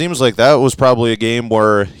 Yeah, and it seems like that was probably a game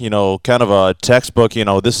where, you know, kind of a textbook, you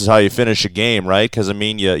know, this is how you finish a game, right? Because, I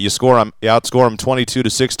mean, you outscore them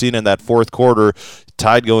 22-16 in that fourth quarter,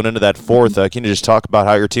 tied going into that fourth. Can you just talk about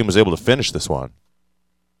how your team was able to finish this one?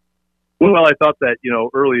 Well, I thought that, you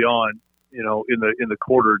know, early on, you know, in the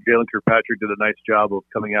quarter, Jalen Kirkpatrick did a nice job of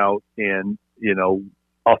coming out, and, you know,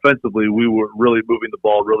 offensively, we were really moving the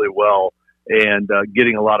ball really well and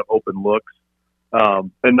getting a lot of open looks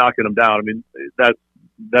and knocking them down. I mean,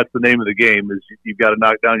 that's the name of the game, is you've got to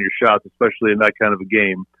knock down your shots, especially in that kind of a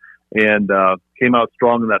game. And came out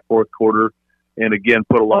strong in that fourth quarter, and again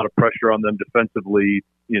put a lot of pressure on them defensively,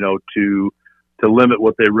 you know, to limit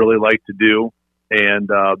what they really like to do. And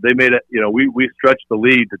they made it, you know, we stretched the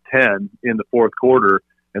lead to 10 in the fourth quarter,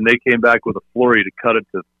 and they came back with a flurry to cut it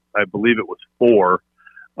to, I believe it was 4.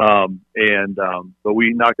 But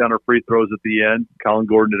we knocked down our free throws at the end. Colin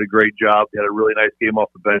Gordon did a great job. He had a really nice game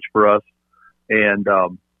off the bench for us.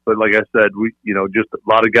 But like I said, we, just a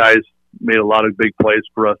lot of guys made a lot of big plays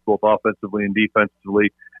for us, both offensively and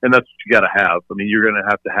defensively. And that's what you got to have. I mean, you're going to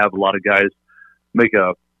have a lot of guys make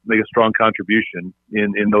a strong contribution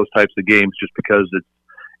in those types of games, just because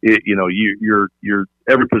your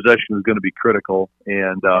every possession is going to be critical,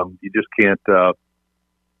 and you just can't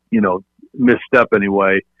misstep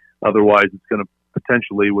anyway. Otherwise, it's going to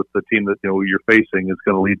potentially, with the team that you're facing, is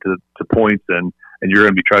going to lead to points, and you're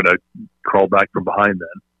going to be trying to crawl back from behind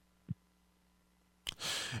then.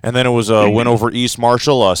 And then it was a win over East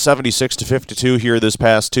Marshall, 76-52 here this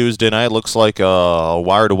past Tuesday night. Looks like a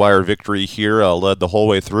wire-to-wire victory here, led the whole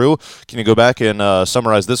way through. Can you go back and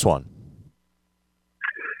summarize this one?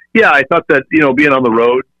 Yeah, I thought that being on the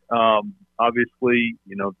road, obviously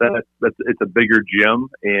it's a bigger gym,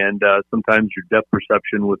 and sometimes your depth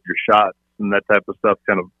perception with your shots and that type of stuff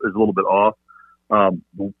kind of is a little bit off.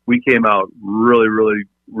 We came out really, really,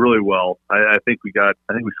 really well. I think we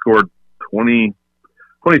scored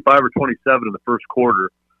 25 or 27 in the first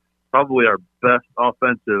quarter. Probably our best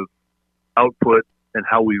offensive output and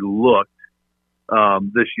how we looked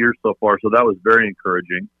this year so far. So that was very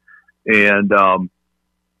encouraging. And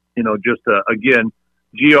again,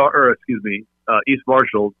 East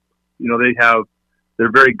Marshall,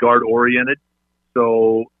 they're very guard oriented,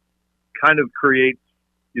 so kind of creates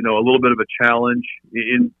a little bit of a challenge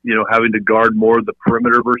in having to guard more of the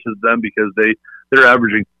perimeter versus them, because they're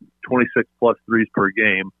averaging 26 plus threes per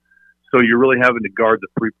game. So you're really having to guard the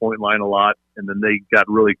 3-point line a lot, and then they got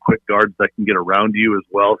really quick guards that can get around you as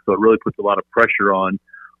well. So it really puts a lot of pressure on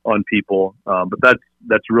people. But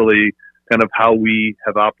that's really kind of how we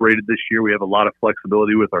have operated this year. We have a lot of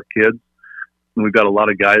flexibility with our kids, and we've got a lot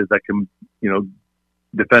of guys that can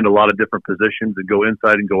defend a lot of different positions and go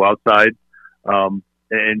inside and go outside.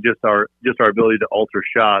 And just our ability to alter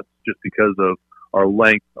shots, just because of our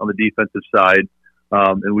length on the defensive side.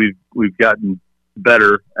 And we've gotten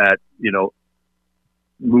better at,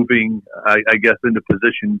 moving, I guess, into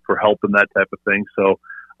position for help and that type of thing. So,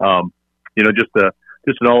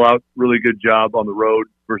 just an all-out really good job on the road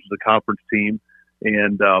versus a conference team.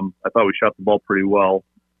 And I thought we shot the ball pretty well.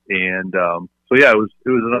 And it was a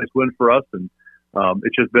nice win for us. And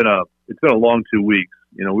it's been a long 2 weeks.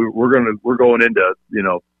 We're going into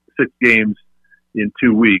 6 games in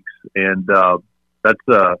 2 weeks, and that's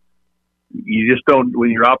you just don't, when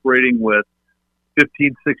you're operating with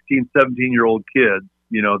 15, 16, 17-year-old kids,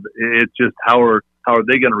 it's just how are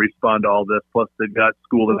they going to respond to all this? Plus they've got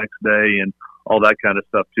school the next day and all that kind of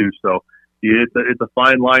stuff too. So it's a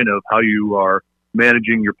fine line of how you are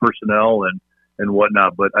managing your personnel and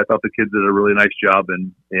whatnot. But I thought the kids did a really nice job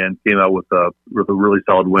and came out with a really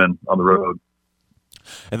solid win on the road.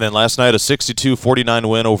 And then last night, a 62-49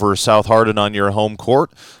 win over South Hardin on your home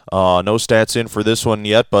court. No stats in for this one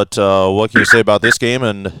yet, but what can you say about this game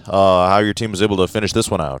and how your team was able to finish this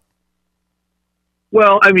one out?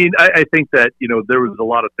 Well, I mean, I think that, there was a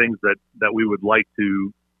lot of things that we would like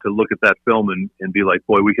to look at that film and be like,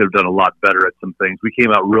 boy, we could have done a lot better at some things. We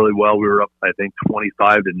came out really well. We were up, I think,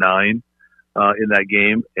 25-9 in that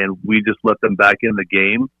game, and we just let them back in the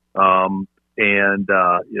game.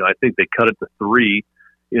 I think they cut it to 3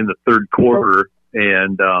 in the third quarter,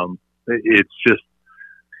 and it's just,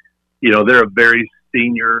 they're a very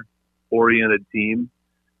senior-oriented team,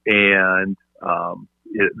 and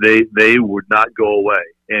they would not go away.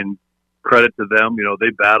 And credit to them, they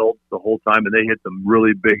battled the whole time, and they hit some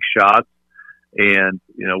really big shots. And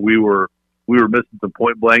we were missing some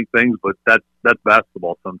point-blank things, but that's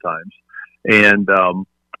basketball sometimes. And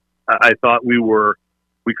I thought we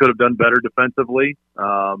could have done better defensively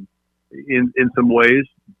in some ways.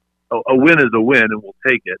 A win is a win, and we'll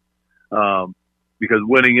take it because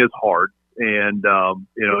winning is hard, and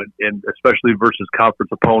and especially versus conference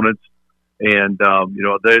opponents. And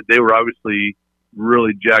they were obviously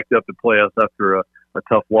really jacked up to play us after a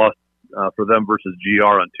tough loss for them versus GR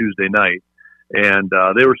on Tuesday night. And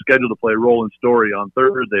they were scheduled to play Roland Story on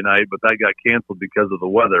Thursday night, but that got canceled because of the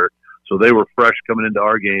weather. So they were fresh coming into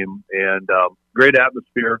our game, and great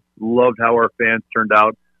atmosphere. Loved how our fans turned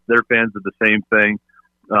out. Their fans did the same thing.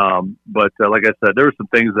 But like I said, there were some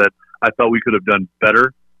things that I thought we could have done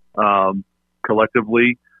better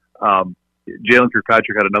collectively. Jalen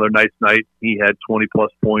Kirkpatrick had another nice night. He had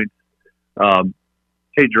 20-plus points.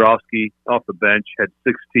 Tate Jarofsky off the bench had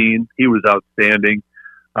 16. He was outstanding.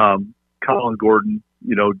 Colin Gordon,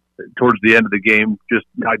 towards the end of the game, just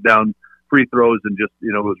knocked down free throws and just,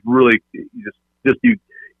 was really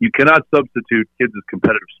you cannot substitute kids'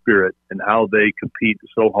 competitive spirit and how they compete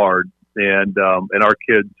so hard and our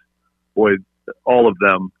kids, boy, all of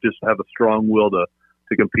them just have a strong will to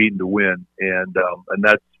compete and to win, and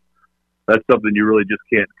that's something you really just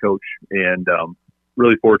can't coach. And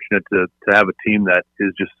really fortunate to have a team that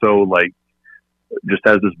is just so just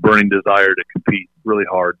has this burning desire to compete really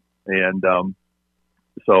hard. And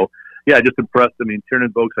so yeah, just impressed. I mean,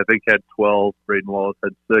 Tiernan Vokes I think had 12, Braden Wallace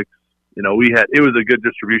had 6. It was a good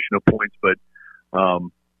distribution of points, but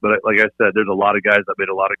like I said, there's a lot of guys that made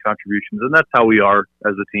a lot of contributions, and that's how we are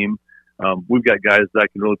as a team. We've got guys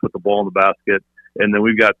that can really put the ball in the basket, and then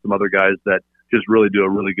we've got some other guys that just really do a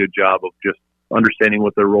really good job of just understanding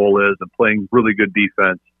what their role is and playing really good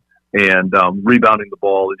defense and rebounding the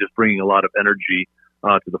ball and just bringing a lot of energy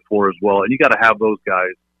to the floor as well. And you got to have those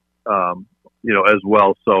guys, as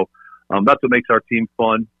well. So that's what makes our team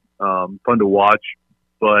fun to watch.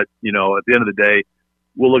 But at the end of the day,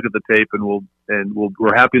 we'll look at the tape and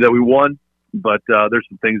we're happy that we won. But there's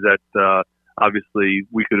some things that obviously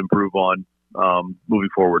we could improve on moving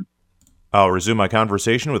forward. I'll resume my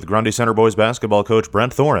conversation with Grundy Center boys basketball coach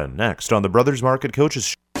Brent Thoren next on the Brothers Market Coaches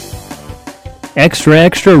Show. Extra,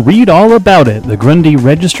 extra, read all about it. The Grundy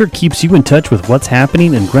Register keeps you in touch with what's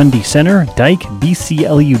happening in Grundy Center, Dyke,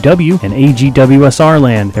 BCLUW, and AGWSR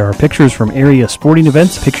land. There are pictures from area sporting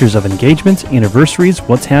events, pictures of engagements, anniversaries,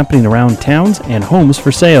 what's happening around towns, and homes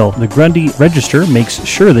for sale. The Grundy Register makes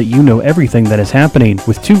sure that you know everything that is happening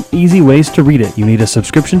with 2 easy ways to read it. You need a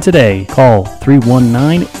subscription today. Call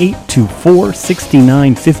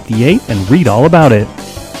 319-824-6958 and read all about it.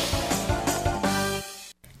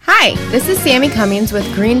 Hi, this is Sammy Cummings with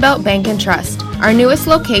Greenbelt Bank and Trust. Our newest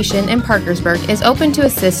location in Parkersburg is open to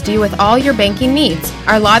assist you with all your banking needs.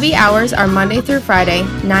 Our lobby hours are Monday through Friday,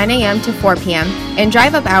 9 a.m. to 4 p.m., and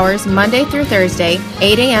drive-up hours Monday through Thursday,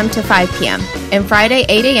 8 a.m. to 5 p.m., and Friday,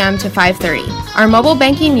 8 a.m. to 5:30. Our mobile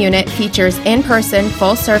banking unit features in-person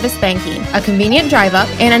full-service banking, a convenient drive-up,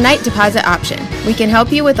 and a night deposit option. We can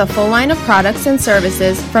help you with a full line of products and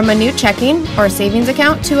services, from a new checking or savings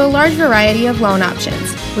account to a large variety of loan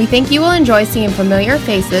options. We think you will enjoy seeing familiar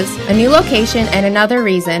faces, a new location, and another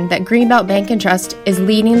reason that Greenbelt Bank and Trust is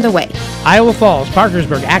leading the way. Iowa Falls,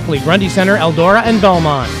 Parkersburg, Ackley, Grundy Center, Eldora, and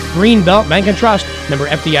Belmont. Greenbelt Bank and Trust, member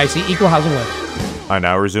FDIC, equal housing lender. I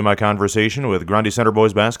now resume my conversation with Grundy Center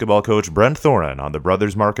boys basketball coach Brent Thoren on the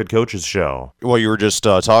Brothers Market Coaches Show. What you were just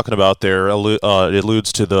talking about there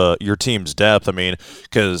alludes to your team's depth. I mean,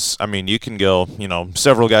 because you can go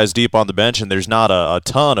several guys deep on the bench, and there's not a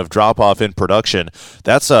ton of drop off in production.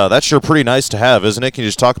 That's sure pretty nice to have, isn't it? Can you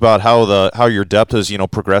just talk about how your depth has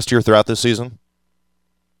progressed here throughout this season?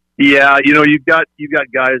 Yeah, you've got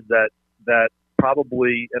guys that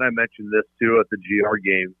probably, and I mentioned this too at the GR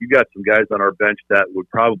game, you got some guys on our bench that would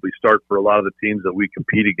probably start for a lot of the teams that we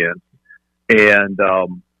compete against. And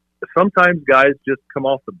sometimes guys just come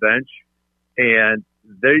off the bench and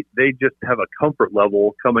they just have a comfort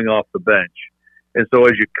level coming off the bench. And so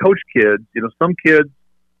as you coach kids, some kids,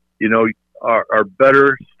 are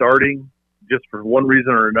better starting just for one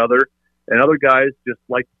reason or another. And other guys just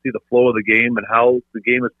like to see the flow of the game and how the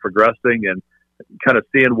game is progressing and kind of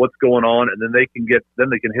seeing what's going on, and then they can hit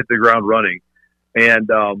the ground running. And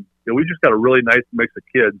we just got a really nice mix of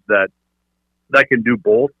kids that can do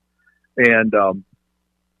both. And some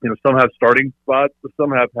have starting spots, some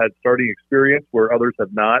have had starting experience where others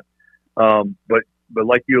have not. But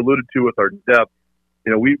like you alluded to with our depth,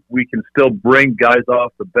 we can still bring guys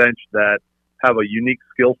off the bench that have a unique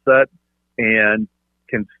skill set and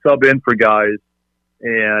can sub in for guys.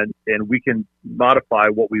 And we can modify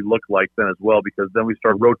what we look like then as well, because then we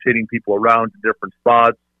start rotating people around to different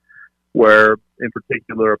spots where, in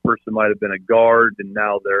particular, a person might have been a guard and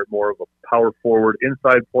now they're more of a power forward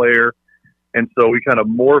inside player. And so we kind of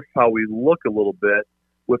morph how we look a little bit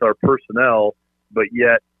with our personnel, but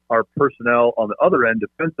yet our personnel on the other end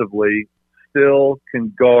defensively still can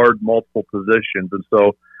guard multiple positions. And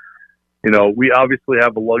so, we obviously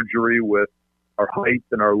have the luxury with our height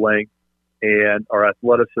and our length and our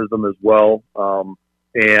athleticism as well.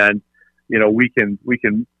 And we can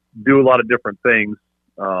do a lot of different things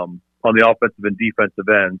on the offensive and defensive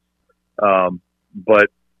ends. But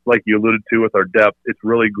like you alluded to with our depth, it's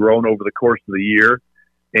really grown over the course of the year,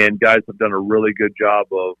 and guys have done a really good job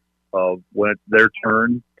of when it's their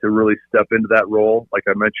turn to really step into that role. Like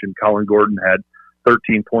I mentioned, Colin Gordon had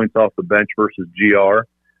 13 points off the bench versus GR.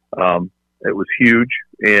 It was huge.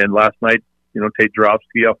 And last night, Tate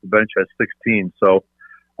Drovsky off the bench has 16. So,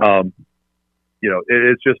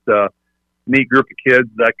 it's just a neat group of kids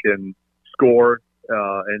that can score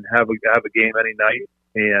and have a game any night.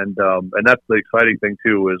 And that's the exciting thing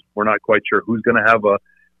too, is we're not quite sure who's going to have a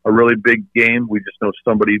really big game. We just know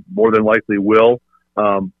somebody more than likely will.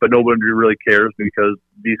 but nobody really cares because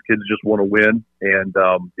these kids just want to win, and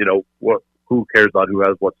who cares about who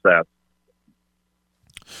has what stats.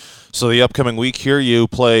 So the upcoming week here, you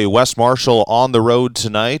play West Marshall on the road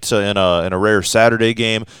tonight in a rare Saturday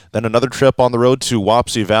game. Then another trip on the road to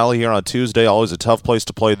Wapsie Valley here on Tuesday. Always a tough place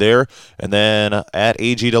to play there. And then at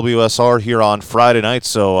AGWSR here on Friday night.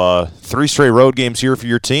 So 3 straight road games here for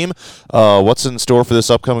your team. What's in store for this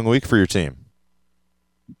upcoming week for your team?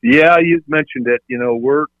 Yeah, you mentioned it.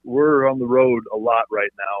 We're on the road a lot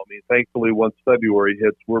right now. I mean, thankfully, once February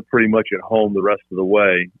hits, we're pretty much at home the rest of the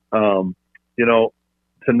way.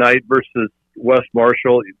 Tonight versus West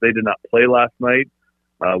Marshall, they did not play last night.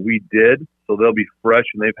 We did, so they'll be fresh,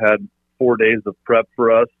 and they've had 4 days of prep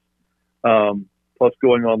for us, plus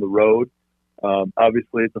going on the road.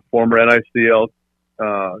 Obviously, it's a former NICL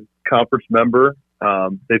conference member.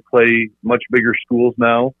 They play much bigger schools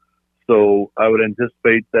now, so I would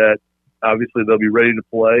anticipate that obviously they'll be ready to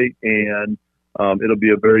play, and it'll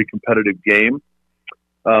be a very competitive game.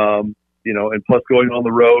 And plus going on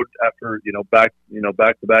the road after,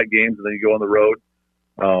 back-to-back games, and then you go on the road.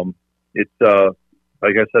 It's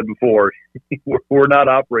like I said before, we're not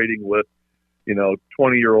operating with,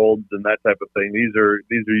 20-year-olds and that type of thing. These are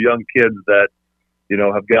young kids that,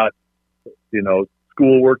 have got,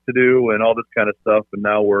 schoolwork to do and all this kind of stuff. And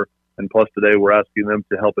now plus today we're asking them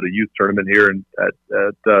to help at a youth tournament here at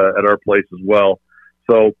our place as well.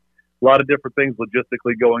 So a lot of different things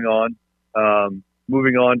logistically going on.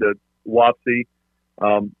 Moving on to Wapsie.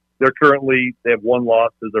 They have one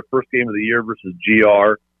loss. It's their first game of the year versus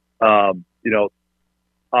GR.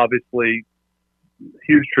 Obviously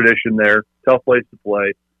huge tradition there, tough place to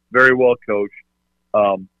play, very well coached.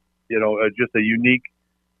 Just a unique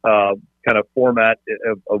kind of format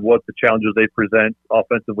of what the challenges they present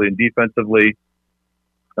offensively and defensively.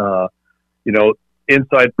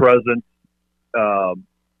 Inside presence.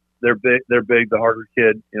 They're big, the Harvard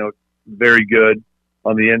kid, very good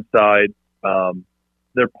on the inside.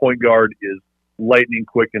 Their point guard is lightning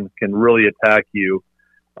quick and can really attack you.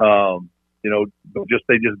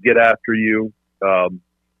 They just get after you.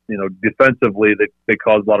 Defensively, they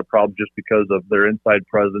cause a lot of problems just because of their inside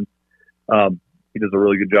presence. He does a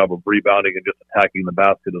really good job of rebounding and just attacking the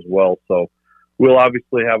basket as well. So we'll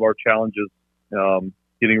obviously have our challenges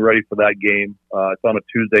getting ready for that game. It's on a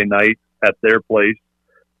Tuesday night at their place.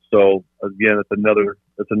 So again, it's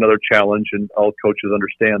another challenge, and all coaches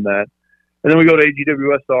understand that. And then we go to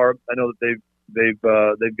AGWSR. I know that they've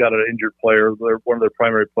got an injured player. One of their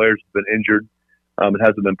primary players has been injured. It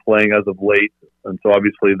hasn't been playing as of late, and so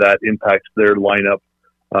obviously that impacts their lineup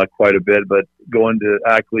quite a bit. But going to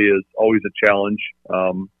Ackley is always a challenge.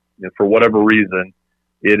 For whatever reason,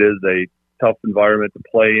 it is a tough environment to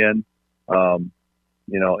play in. And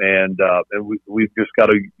we've just got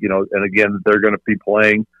to, and again, they're going to be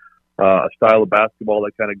playing a style of basketball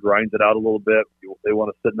that kind of grinds it out a little bit. They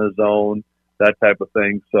want to sit in the zone, that type of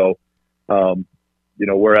thing. So,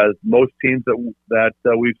 whereas most teams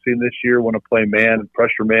that we've seen this year want to play man and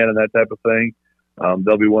pressure man and that type of thing,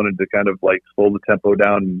 they'll be wanting to kind of like slow the tempo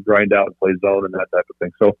down and grind out and play zone and that type of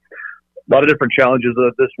thing. So a lot of different challenges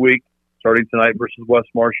this week, starting tonight versus West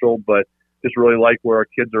Marshall, but just really like where our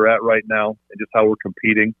kids are at right now and just how we're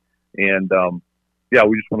competing. And,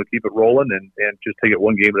 we just want to keep it rolling and just take it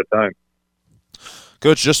one game at a time.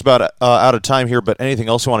 Coach, just about out of time here, but anything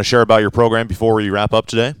else you want to share about your program before we wrap up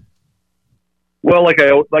today? Well, like I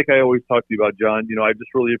always talk to you about, John, I just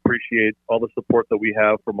really appreciate all the support that we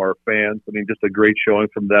have from our fans. I mean, just a great showing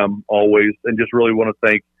from them always, and just really want to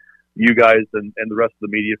thank you guys and the rest of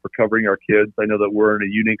the media for covering our kids. I know that we're in a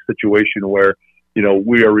unique situation where,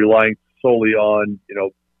 we are relying solely on,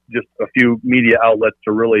 just a few media outlets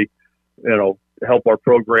to really, help our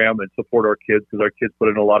program and support our kids, because our kids put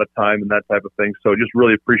in a lot of time and that type of thing. So just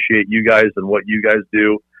really appreciate you guys and what you guys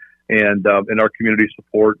do and our community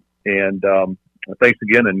support. And thanks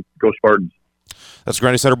again, and go Spartans. That's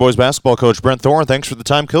Grundy Center boys basketball coach Brent Thorne. Thanks for the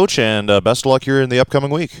time, Coach, and best of luck here in the upcoming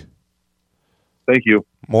week. Thank you.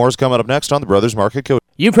 More is coming up next on the Brothers Market Coach.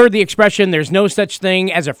 You've heard the expression, there's no such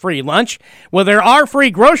thing as a free lunch. Well, there are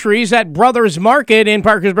free groceries at Brothers Market in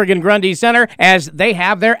Parkersburg and Grundy Center, as they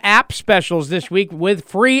have their app specials this week with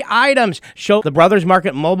free items. Show the Brothers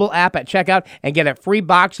Market mobile app at checkout and get a free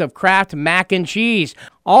box of Kraft mac and cheese.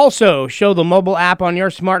 Also, show the mobile app on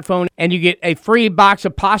your smartphone and you get a free box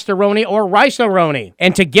of Pasta-roni or Rice-A-Roni.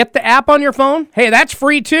 And to get the app on your phone, hey, that's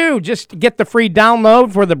free too. Just get the free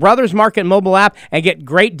download for the Brothers Market mobile app and get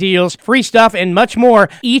great deals, free stuff, and much more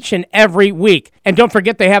each and every week. And don't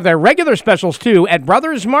forget they have their regular specials too at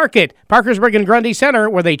Brothers Market, Parkersburg and Grundy Center,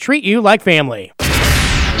 where they treat you like family.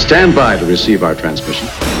 Stand by to receive our transmission.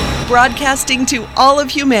 broadcasting to all of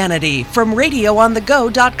humanity from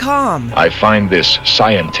RadioOnTheGo.com. I find this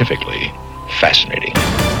scientifically fascinating.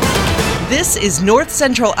 This is North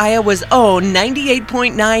Central Iowa's own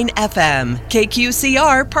 98.9 FM,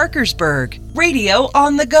 KQCR Parkersburg, Radio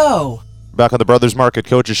on the Go. Back on the Brothers Market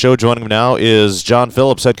Coaches Show, joining him now is John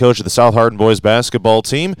Phillips, head coach of the South Hardin boys basketball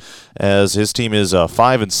team, as his team is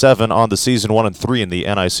 5-7 on the season, 1-3 in the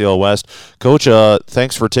NICL West. Coach,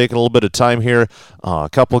 thanks for taking a little bit of time here. A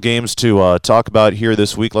couple games to talk about here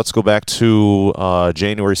this week. Let's go back to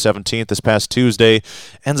January 17th, this past Tuesday.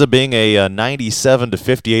 Ends up being a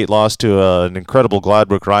 97-58 loss to an incredible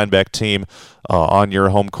Gladbrook Rhinebeck team. On your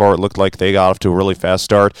home court. Looked like they got off to a really fast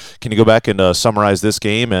start. Can you go back and summarize this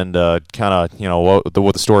game and kind of,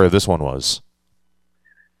 what the story of this one was?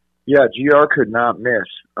 Yeah, GR could not miss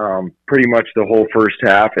pretty much the whole first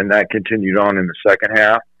half, and that continued on in the second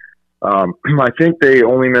half. I think they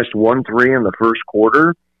only missed 1 3 in the first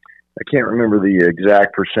quarter. I can't remember the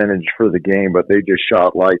exact percentage for the game, but they just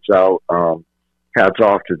shot lights out. Hats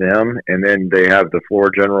off to them. And then they have the floor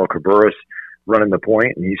general, Cabarrus, running the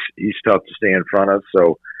point, and he's tough to stay in front of.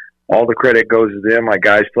 So all the credit goes to them. My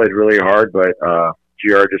guys played really hard, but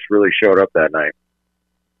GR just really showed up that night.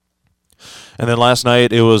 And then last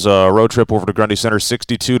night it was a road trip over to Grundy Center,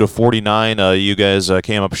 62-49. You guys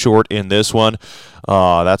came up short in this one.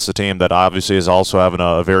 That's the team that obviously is also having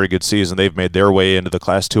a very good season. They've made their way into the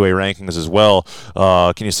Class 2A rankings as well.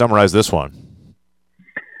 Can you summarize this one?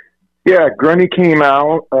 Yeah, Grundy came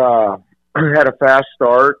out, had a fast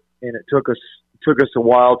start, and it took us a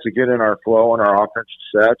while to get in our flow and our offensive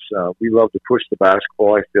sets. We love to push the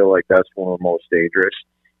basketball. I feel like that's one of the most dangerous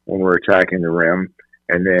when we're attacking the rim,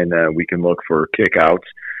 and then we can look for kickouts.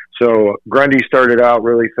 So Grundy started out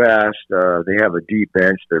really fast. They have a deep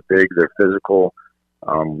bench. They're big. They're physical.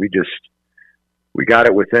 We got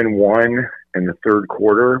it within 1 in the third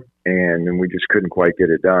quarter, and then we just couldn't quite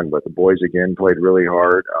get it done. But the boys again played really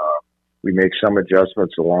hard. We make some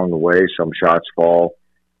adjustments along the way. Some shots fall.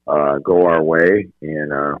 Go our way,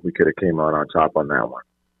 and we could have came out on top on that one.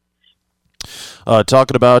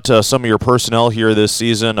 Talking about some of your personnel here this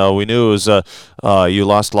season, we knew it was you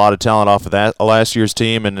lost a lot of talent off of that last year's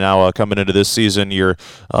team, and now coming into this season, you're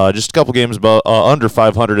just a couple games under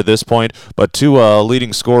 500 at this point, but 2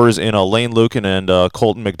 leading scorers in Lane Lucan and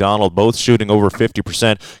Colton McDonald, both shooting over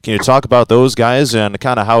 50%. Can you talk about those guys and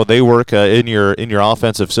kind of how they work in your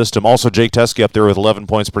offensive system? Also, Jake Teskey up there with 11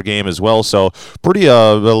 points per game as well, so pretty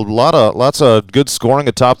lots of good scoring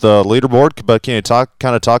atop the leaderboard. But can you talk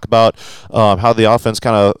about how the offense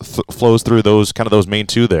kind of flows through those main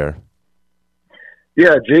 2 there?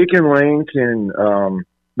 Yeah, Jake and Lane can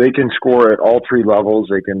score at all 3 levels.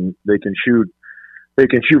 They can shoot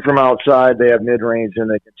from outside. They have mid range, and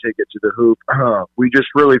they can take it to the hoop. We just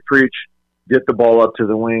really preach get the ball up to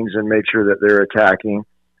the wings and make sure that they're attacking.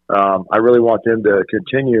 I really want them to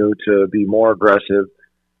continue to be more aggressive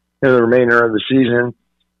in the remainder of the season.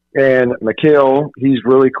 And Mikhail, he's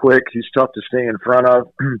really quick. He's tough to stay in front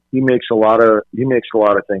of. He makes a lot of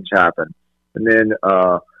things happen. And then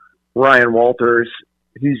Ryan Walters,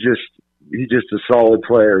 he's just a solid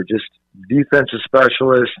player, just defensive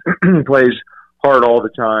specialist, plays hard all the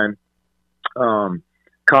time,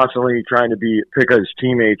 constantly trying to pick his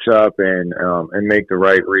teammates up and make the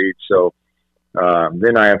right read. So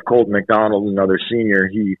then I have Colton McDonald, another senior.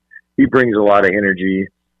 He brings a lot of energy.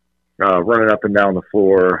 Running up and down the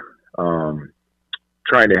floor,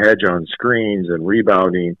 trying to hedge on screens and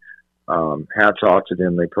rebounding. Hats off to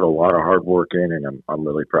them. They put a lot of hard work in, and I'm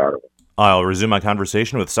really proud of them. I'll resume my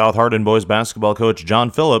conversation with South Hardin boys basketball coach John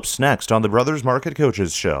Phillips next on the Brothers Market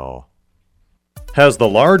Coaches Show. Has the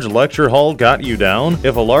large lecture hall got you down?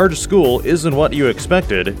 If a large school isn't what you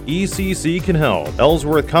expected, ECC can help.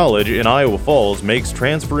 Ellsworth College in Iowa Falls makes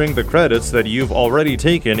transferring the credits that you've already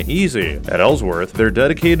taken easy. At Ellsworth, their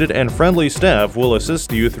dedicated and friendly staff will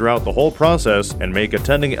assist you throughout the whole process and make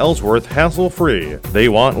attending Ellsworth hassle-free. They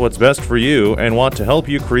want what's best for you and want to help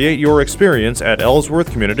you create your experience at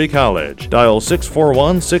Ellsworth Community College. Dial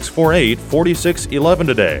 641-648-4611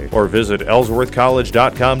 today or visit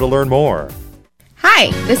ellsworthcollege.com to learn more.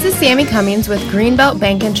 Hi, this is Sammy Cummings with Greenbelt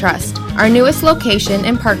Bank & Trust. Our newest location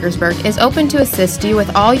in Parkersburg is open to assist you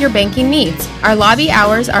with all your banking needs. Our lobby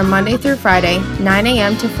hours are Monday through Friday, 9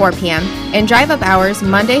 a.m. to 4 p.m., and drive-up hours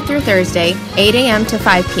Monday through Thursday, 8 a.m. to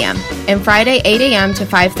 5 p.m. and Friday 8 a.m. to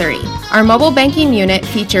 5:30. Our mobile banking unit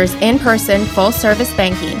features in-person full-service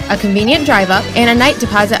banking, a convenient drive-up, and a night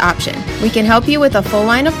deposit option. We can help you with a full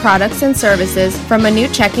line of products and services, from a new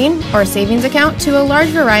checking or savings account to a large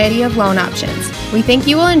variety of loan options. We think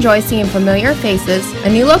you will enjoy seeing familiar faces, a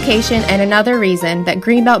new location, and another reason that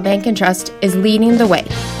Greenbelt Bank and Trust is leading the way.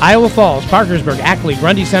 Iowa Falls, Parkersburg, Ackley,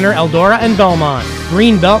 Grundy Center, Eldora, and Belmont.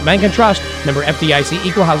 Greenbelt Bank and Trust, member FDIC,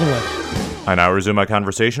 equal housing lender. I now resume my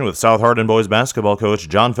conversation with South Hardin boys basketball coach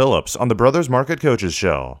John Phillips on the Brothers Market Coaches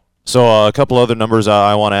Show. So a couple other numbers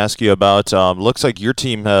I want to ask you about. Looks like your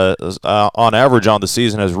team, on average on the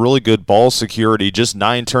season, has really good ball security, just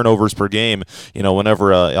 9 turnovers per game. You know,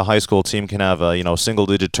 whenever a high school team can have,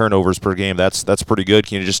 single-digit turnovers per game, that's pretty good.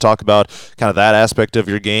 Can you just talk about kind of that aspect of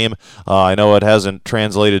your game? I know it hasn't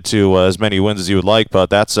translated to as many wins as you would like, but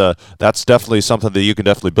that's definitely something that you can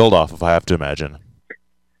definitely build off of, I have to imagine.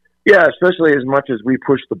 Yeah, especially as much as we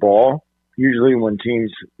push the ball. Usually when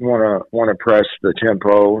teams want to press the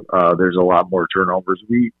tempo, there's a lot more turnovers.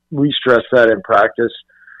 We stress that in practice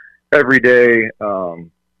every day,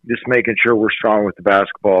 just making sure we're strong with the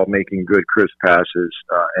basketball, making good, crisp passes.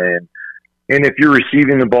 And if you're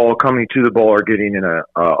receiving the ball, coming to the ball, or getting in a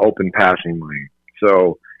open passing lane.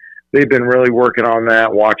 So they've been really working on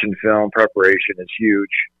that. Watching film, preparation is huge,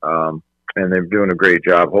 and they're doing a great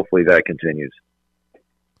job. Hopefully that continues.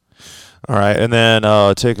 All right, and then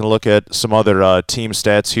taking a look at some other team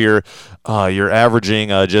stats here, you're averaging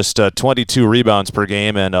just 22 rebounds per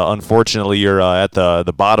game, and unfortunately you're at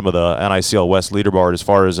the bottom of the NICL West leaderboard as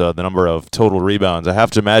far as the number of total rebounds. I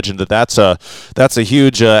have to imagine that's a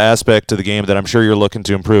huge aspect to the game that I'm sure you're looking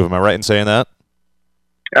to improve. Am I right in saying that?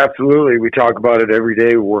 Absolutely. We talk about it every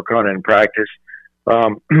day. We work on it in practice.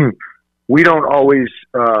 We don't always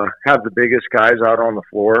have the biggest guys out on the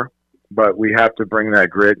floor, but we have to bring that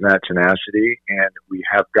grit and that tenacity, and we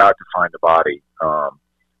have got to find a body.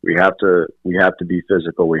 We have to be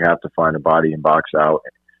physical. We have to find a body and box out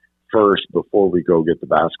first before we go get the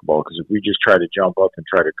basketball. Because if we just try to jump up and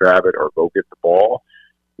try to grab it or go get the ball,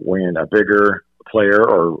 when a bigger player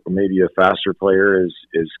or maybe a faster player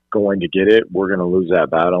is going to get it, we're going to lose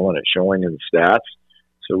that battle, and it's showing in the stats.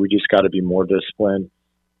 So we just got to be more disciplined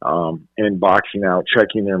in boxing out,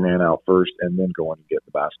 checking their man out first, and then going to get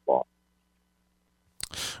the basketball.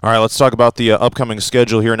 All right, let's talk about the upcoming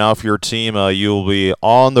schedule here now for your team. You'll be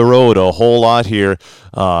on the road a whole lot here,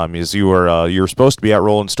 as you were supposed to be at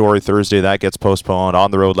Roland Story Thursday. That gets postponed.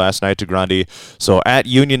 On the road last night to Grundy. So at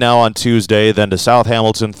Union now on Tuesday, then to South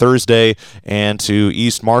Hamilton Thursday, and to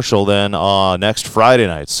East Marshall then next Friday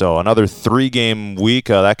night. So another 3-game week.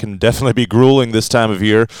 That can definitely be grueling this time of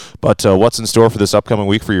year. But what's in store for this upcoming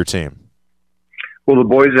week for your team? Well, the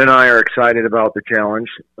boys and I are excited about the challenge.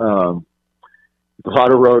 A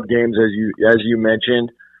lot of road games, as you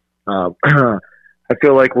mentioned. I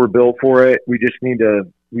feel like we're built for it. We're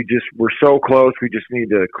so close. We just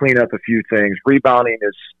need to clean up a few things. Rebounding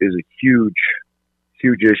is a huge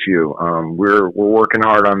issue. We're working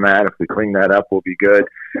hard on that. If we clean that up, we'll be good.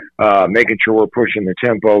 Making sure we're pushing the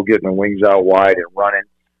tempo, getting the wings out wide and running,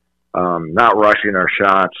 not rushing our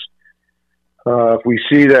shots. If we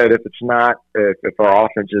see that if our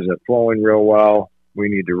offense isn't flowing real well, we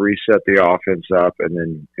need to reset the offense up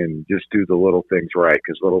and just do the little things right,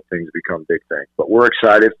 because little things become big things. But we're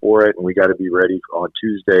excited for it, and we got to be ready on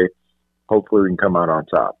Tuesday. Hopefully we can come out on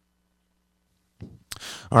top.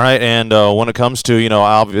 All right, and when it comes to,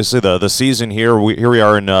 obviously the season here we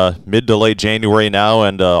are in mid to late January now,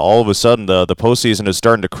 and all of a sudden the postseason is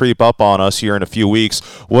starting to creep up on us here in a few weeks.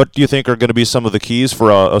 What do you think are going to be some of the keys for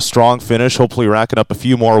a strong finish, hopefully racking up a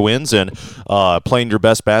few more wins and playing your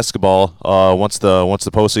best basketball once the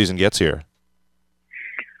postseason gets here?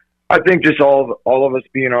 I think just all of us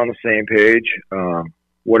being on the same page.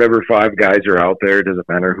 Whatever 5 guys are out there, it doesn't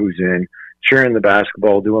matter who's in. Sharing the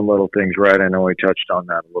basketball, doing little things right. I know I touched on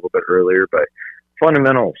that a little bit earlier, but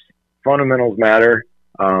fundamentals matter.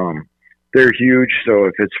 They're huge. So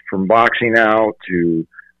if it's from boxing out to,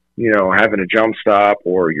 having a jump stop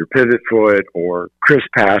or your pivot foot or crisp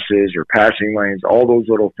passes or passing lanes, all those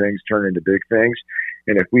little things turn into big things.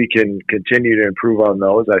 And if we can continue to improve on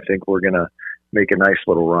those, I think we're going to make a nice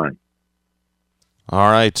little run. All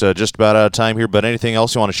right, just about out of time here, but anything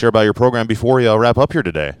else you want to share about your program before you wrap up here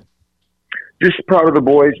today? Just proud of the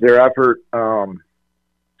boys, their effort, how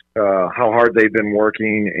hard they've been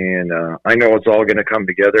working, and I know it's all going to come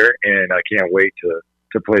together, and I can't wait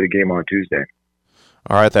to play the game on Tuesday.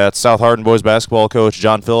 All right, that's South Hardin boys basketball coach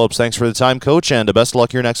John Phillips. Thanks for the time, Coach, and best of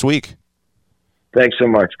luck here next week. Thanks so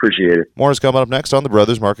much. Appreciate it. More is coming up next on the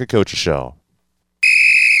Brothers Market Coaches Show.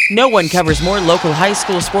 No one covers more local high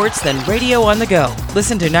school sports than Radio on the Go.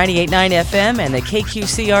 Listen to 98.9 FM and the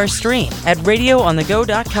KQCR stream at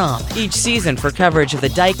radioonthego.com each season for coverage of the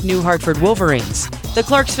Dike New Hartford Wolverines, the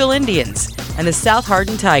Clarksville Indians, and the South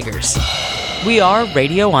Hardin Tigers. We are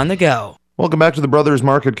Radio on the Go. Welcome back to the Brothers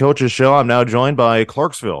Market Coaches Show. I'm now joined by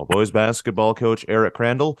Clarksville boys basketball coach Eric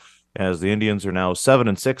Crandall, as the Indians are now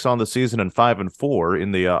 7-6 on the season and 5-4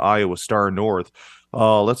 in the Iowa Star North.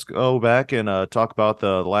 Let's go back and talk about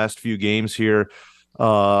the last few games here.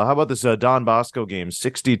 How about this Don Bosco game,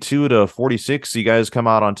 62-46? You guys come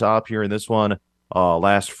out on top here in this one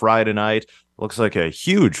last Friday night. Looks like a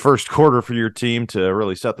huge first quarter for your team to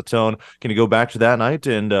really set the tone. Can you go back to that night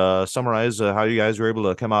and summarize how you guys were able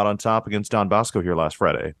to come out on top against Don Bosco here last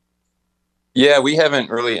Friday? Yeah, we haven't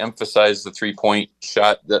really emphasized the 3-point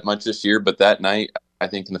shot that much this year, but that night, I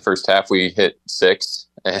think in the first half, we hit 6.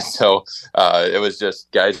 And so it was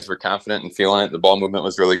just guys were confident and feeling it. The ball movement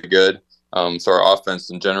was really good. So our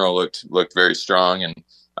offense in general looked very strong.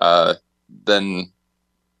 And then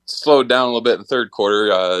slowed down a little bit in the third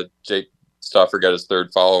quarter. Jake Stauffer got his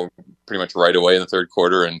third foul pretty much right away in the third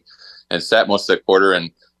quarter and sat most of the quarter.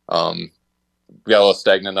 And we got a little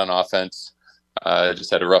stagnant on offense.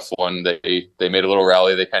 Just had a rough one. They made a little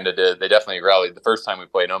rally. They kind of did. They definitely rallied the first time we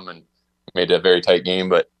played them and made it a very tight game.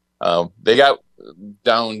 But they got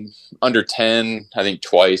down under 10, I think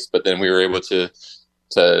twice. But then we were able to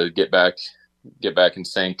get back in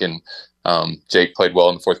sync. And Jake played well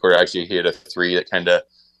in the fourth quarter. Actually, he hit a 3 that kind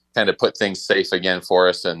of put things safe again for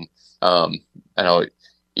us. And I know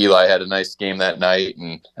Eli had a nice game that night,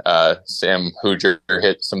 and Sam Hooger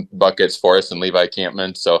hit some buckets for us, and Levi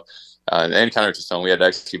Campman. So, and Connor Tristone, we had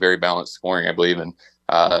actually very balanced scoring, I believe. And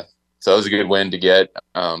so it was a good win to get.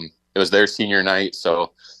 It was their senior night,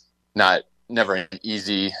 so never an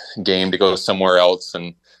easy game to go somewhere else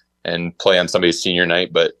and play on somebody's senior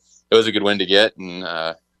night, but it was a good win to get, and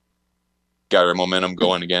got our momentum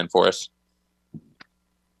going again for us.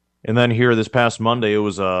 And then here this past Monday, it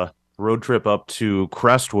was a road trip up to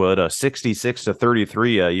Crestwood,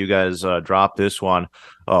 66-33. You guys dropped this one.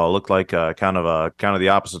 Looked like kind of the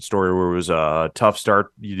opposite story, where it was a tough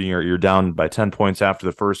start. You're down by 10 points after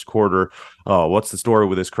the first quarter. What's the story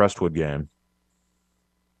with this Crestwood game?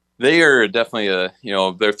 They are definitely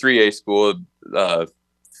they're 3A school,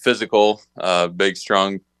 physical, big,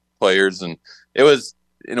 strong players, and it was,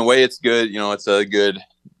 in a way, it's good. It's a good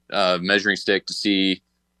measuring stick to see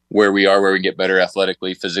where we are, where we can get better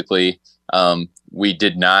athletically, physically. We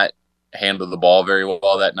did not handle the ball very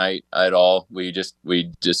well that night at all. We just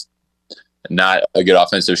not a good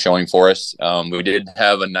offensive showing for us. We did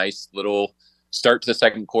have a nice little start to the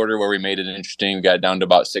second quarter where we made it interesting. We got down to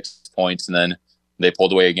about 6 points, and then they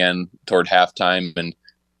pulled away again toward halftime. And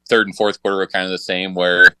third and fourth quarter were kind of the same,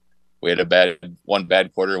 where we had one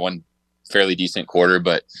bad quarter, one fairly decent quarter.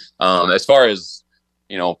 But as far as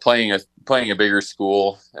playing a bigger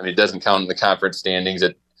school, I mean, it doesn't count in the conference standings.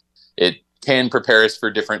 It can prepare us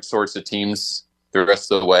for different sorts of teams the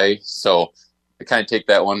rest of the way. So I kind of take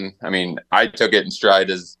that one. I mean, I took it in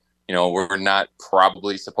stride as, we're not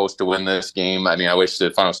probably supposed to win this game. I mean, I wish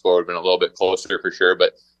the final score would have been a little bit closer for sure.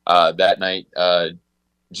 But that night,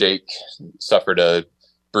 Jake suffered a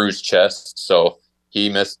bruised chest, so he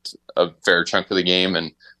missed a fair chunk of the game,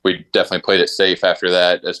 and we definitely played it safe after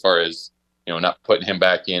that, as far as not putting him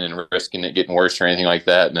back in and risking it getting worse or anything like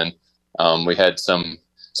that. And then we had some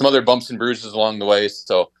other bumps and bruises along the way,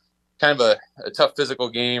 so kind of a tough physical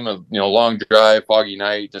game, a long drive, foggy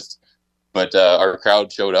night, but our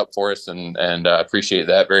crowd showed up for us, and appreciate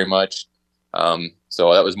that very much.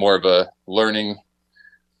 So that was more of a learning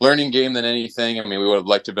game than anything. I mean, we would have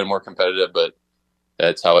liked to have been more competitive, but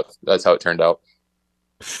that's how it turned out.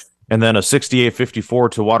 And then a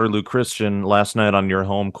 68-54 to Waterloo Christian last night on your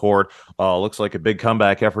home court. Looks like a big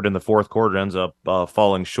comeback effort in the fourth quarter. Ends up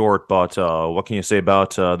falling short. But what can you say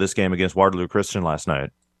about this game against Waterloo Christian last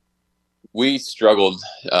night? We struggled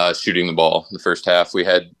shooting the ball in the first half. We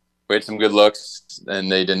had some good looks, and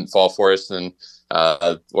they didn't fall for us. And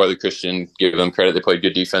Waterloo Christian, give them credit, they played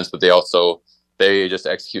good defense, but they just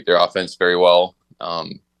execute their offense very well.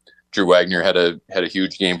 Drew Wagner had a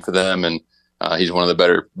huge game for them, and he's one of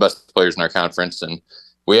the best players in our conference. And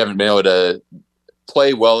we haven't been able to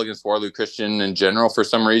play well against Waterloo Christian in general for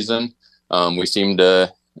some reason. We seem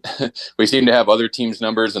to have other teams'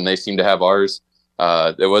 numbers, and they seem to have ours.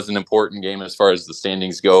 It was an important game as far as the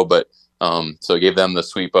standings go, but so it gave them the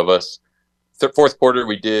sweep of us. Fourth quarter,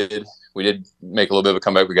 we did make a little bit of a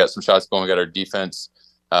comeback. We got some shots going. We got our defense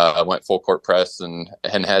went full court press and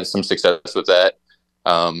had some success with that.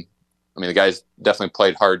 I mean, the guys definitely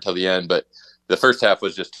played hard till the end, but the first half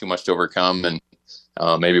was just too much to overcome, and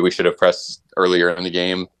maybe we should have pressed earlier in the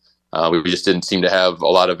game. We just didn't seem to have a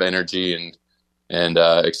lot of energy and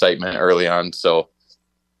excitement early on. So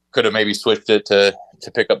could have maybe switched it to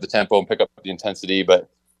pick up the tempo and pick up the intensity. But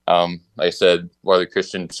like I said, Waterloo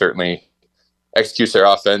Christian certainly executes their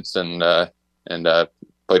offense and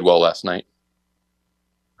played well last night.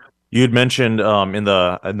 You had mentioned in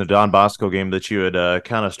the Don Bosco game that you had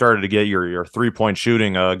kind of started to get your 3-point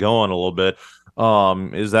shooting going a little bit.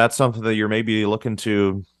 Is that something that you're maybe looking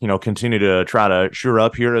to, continue to try to shore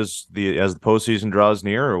up here as the postseason draws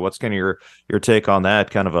near, or what's kind of your take on that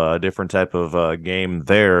kind of a different type of game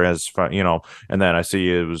there as far, and then I see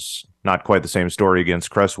it was not quite the same story against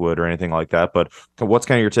Crestwood or anything like that, but what's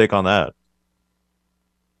kind of your take on that?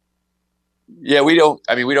 Yeah, we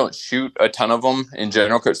don't shoot a ton of them in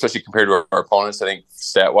general, especially compared to our opponents. I think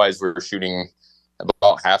stat-wise, we're shooting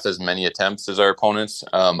about half as many attempts as our opponents.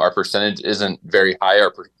 Our percentage isn't very high.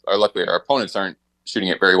 Luckily, our opponents aren't shooting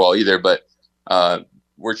it very well either, but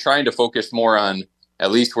we're trying to focus more on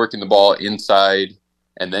at least working the ball inside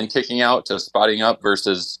and then kicking out to spotting up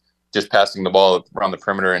versus just passing the ball around the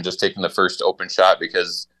perimeter and just taking the first open shot,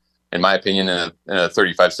 because in my opinion, in a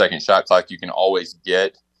 35-second shot clock, you can always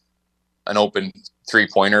get an open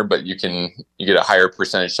 3-pointer, but you get a higher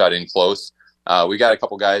percentage shot in close. We got a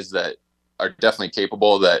couple guys that are definitely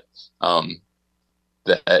capable that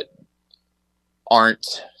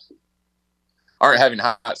aren't having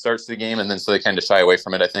hot starts to the game, and then so they kind of shy away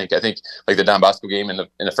from it. I think like the Don Bosco game in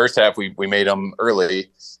the first half, we made them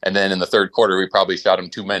early, and then in the third quarter we probably shot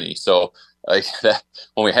them too many. So like that,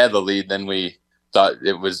 when we had the lead, then we thought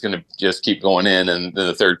it was going to just keep going in, and then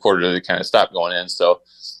the third quarter they kind of stopped going in. So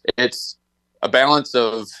it's a balance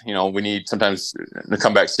of, we need sometimes in the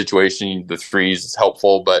comeback situation, the threes is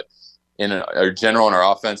helpful, but in our general in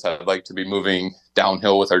our offense, I'd like to be moving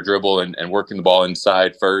downhill with our dribble and working the ball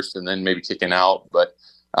inside first, and then maybe kicking out. But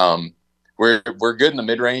we're good in the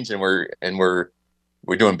mid range, and we're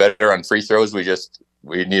doing better on free throws.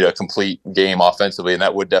 We need a complete game offensively, and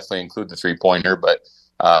that would definitely include the 3-pointer. But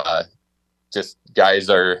just guys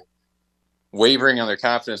are wavering on their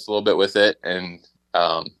confidence a little bit with it, and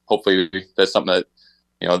hopefully that's something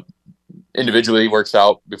that individually works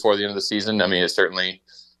out before the end of the season. I mean, it certainly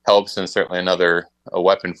helps, and certainly a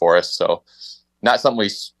weapon for us. So not something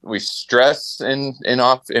we stress in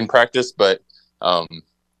practice, but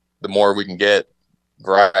the more we can get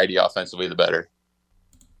variety offensively, the better.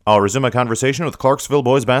 I'll resume my conversation with Clarksville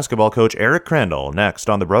boys basketball coach Eric Crandall next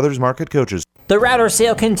on the Brothers Market Coaches. The router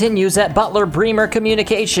sale continues at Butler Bremer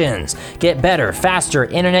Communications. Get better, faster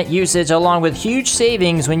internet usage along with huge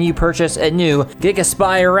savings when you purchase a new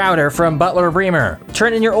GigaSpire router from Butler Bremer.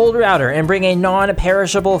 Turn in your old router and bring a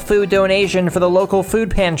non-perishable food donation for the local food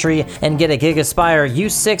pantry and get a GigaSpire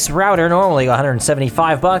U6 router, normally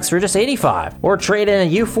 $175 for just $85. Or trade in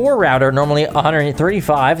a U4 router, normally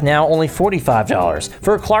 $135, now only $45.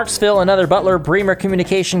 For Clarksville and other Butler Bremer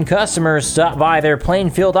Communication customers, stop by their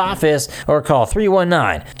Plainfield office or call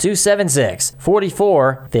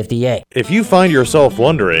 319-276-4458. If you find yourself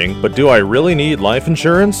wondering, but do I really need life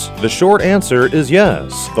insurance? The short answer is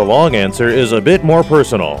yes. The long answer is a bit more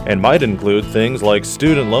personal and might include things like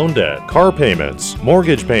student loan debt, car payments,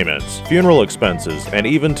 mortgage payments, funeral expenses, and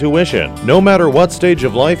even tuition. No matter what stage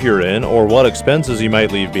of life you're in or what expenses you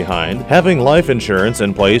might leave behind, having life insurance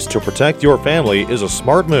in place to protect your family is a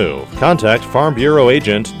smart move. Contact Farm Bureau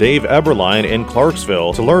agent Dave Eberline in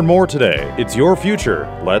Clarksville to learn more today. It's your future.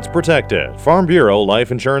 Let's protect it. Farm Bureau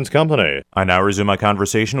Life Insurance Company. I now resume my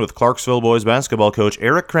conversation with Clarksville boys basketball coach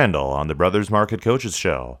Eric Crandall on the Brothers Market Coaches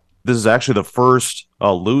Show. This is actually the first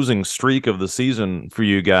losing streak of the season for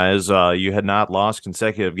you guys. You had not lost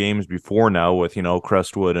consecutive games before now with,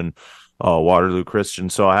 Crestwood and Waterloo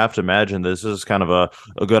Christian. So I have to imagine this is kind of a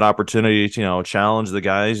good opportunity to, challenge the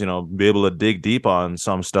guys, be able to dig deep on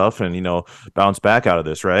some stuff and, bounce back out of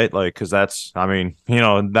this, right? Like, cause that's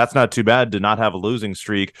not too bad to not have a losing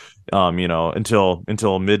streak,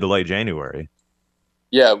 until mid to late January.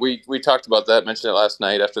 Yeah, we talked about that, mentioned it last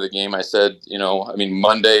night after the game. I said,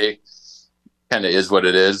 Monday kind of is what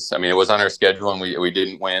it is. I mean, it was on our schedule and we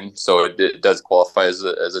didn't win. So it does qualify as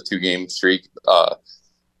a 2-game streak.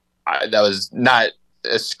 That was not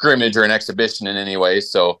a scrimmage or an exhibition in any way.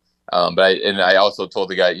 So, but I also told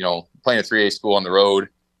the guy, playing a 3A school on the road,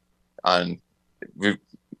 it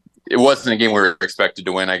wasn't a game we were expected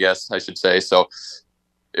to win, I guess I should say. So,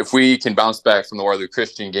 if we can bounce back from the Waterloo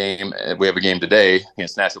Christian game, and we have a game today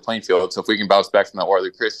against Nashville Plainfield. So, if we can bounce back from that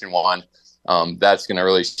Waterloo Christian one, that's going to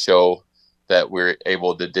really show that we're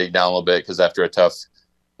able to dig down a little bit. Because after a tough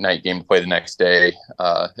night game to play the next day,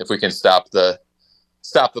 if we can stop the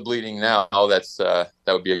bleeding now, that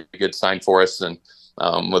would be a good sign for us. And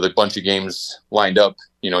with a bunch of games lined up,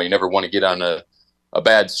 you never want to get on a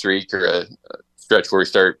bad streak or a stretch where we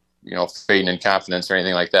start, fading in confidence or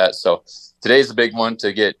anything like that. So today's a big one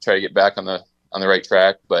to try to get back on the right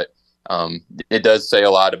track. But it does say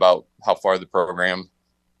a lot about how far the program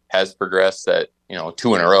has progressed, that,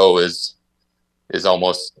 2 in a row is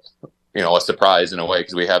almost, a surprise in a way,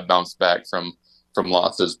 because we have bounced back from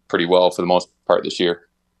losses pretty well for the most part this year.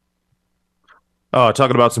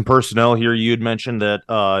 Talking about some personnel here, you had mentioned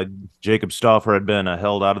that Jacob Stauffer had been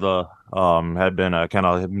held out of the had been kind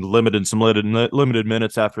of limited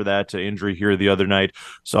minutes after that injury here the other night.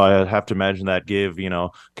 So I have to imagine that gave a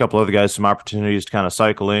couple other guys some opportunities to kind of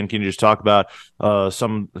cycle in. Can you just talk about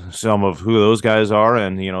some of who those guys are,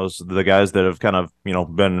 and the guys that have kind of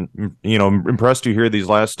been impressed you here these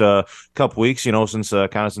last couple weeks,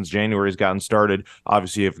 since January's gotten started?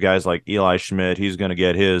 Obviously, if guys like Eli Schmidt, he's going to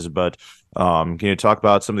get his, but can you talk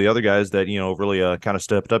about some of the other guys that really kind of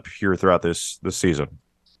stepped up here throughout this season?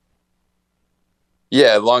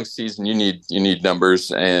 Yeah, long season, you need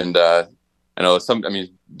numbers, and I know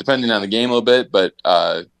depending on the game a little bit, but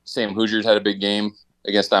Sam Hoosiers had a big game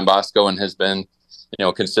against Don Bosco and has been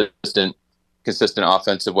consistent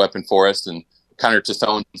offensive weapon for us. And Connor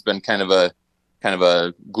Tassone's been kind of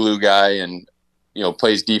a glue guy, and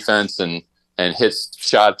plays defense and hits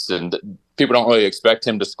shots, and people don't really expect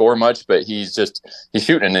him to score much, but he's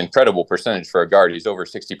shooting an incredible percentage for a guard. He's over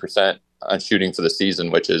 60% on shooting for the season,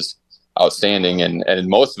 which is outstanding, and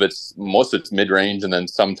most of it's mid-range, and then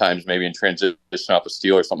sometimes maybe in transition off a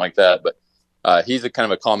steal or something like that. But he's a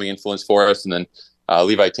kind of a calming influence for us. And then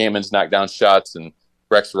Levi Tammons knocked down shots, and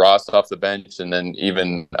Rex Ross off the bench, and then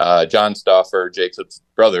even John Stauffer, Jacob's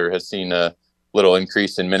brother, has seen a little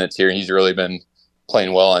increase in minutes here, and he's really been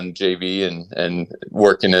playing well on JV and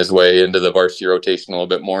working his way into the varsity rotation a little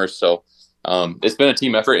bit more. So it's been a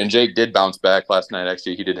team effort, and Jake did bounce back last night.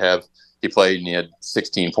 Actually, he played and he had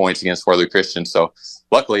 16 points against Waterloo Christian. So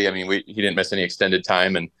luckily, he didn't miss any extended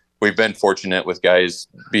time, and we've been fortunate with guys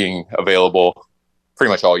being available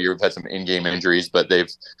pretty much all year. We've had some in-game injuries, but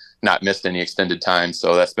they've not missed any extended time.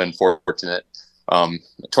 So that's been fortunate.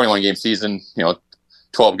 21 game season,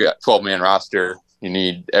 12 man roster, you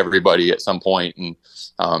need everybody at some point.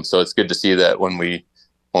 And so it's good to see that when we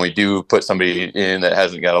do put somebody in that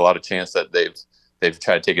hasn't got a lot of chance, that they've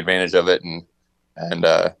tried to take advantage of it and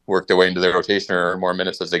work their way into their rotation or more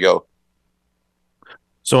minutes as they go.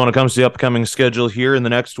 So when it comes to the upcoming schedule here in the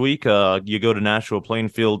next week, you go to Nashua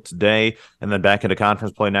Plainfield today, and then back into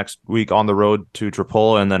conference play next week on the road to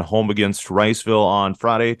Trappola, and then home against Riceville on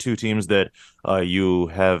Friday, two teams that you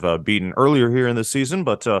have beaten earlier here in the season.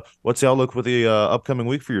 But what's the outlook for the upcoming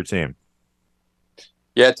week for your team?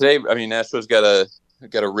 Yeah, today, Nashua's got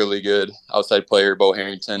a really good outside player, Bo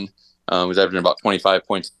Harrington, who's averaging about 25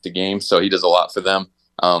 points a game, so he does a lot for them.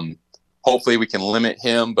 Hopefully we can limit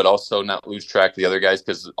him, but also not lose track of the other guys,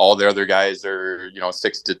 because all the other guys are,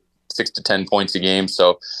 6 to 10 points a game.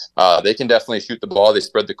 So they can definitely shoot the ball. They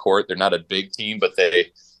spread the court. They're not a big team, but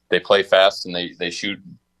they play fast, and they shoot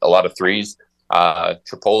a lot of threes.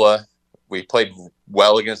 Trappola, we played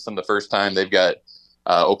well against them the first time. They've got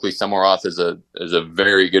Oakley Summeroff is a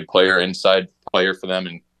very good player, inside player for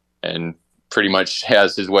them, and pretty much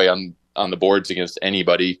has his way on the boards against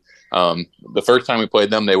anybody. The first time we played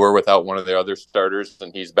them, they were without one of their other starters,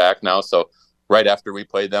 and he's back now. So right after we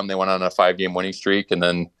played them, they went on a 5-game winning streak, and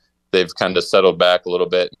then they've kind of settled back a little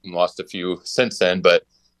bit and lost a few since then. But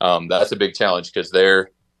that's a big challenge, because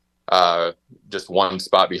they're just one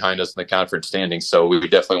spot behind us in the conference standings. So we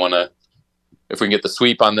definitely want to, if we can get the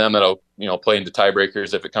sweep on them, that'll play into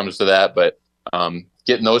tiebreakers if it comes to that. But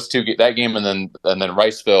getting those two, get that game, and then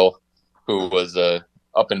Riceville, who was a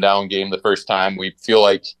up and down game the first time, we feel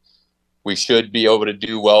like we should be able to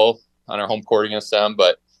do well on our home court against them,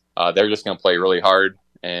 but they're just going to play really hard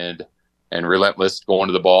and relentless, going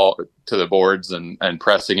to the boards and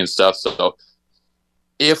pressing and stuff. So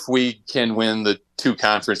if we can win the two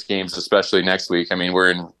conference games, especially next week,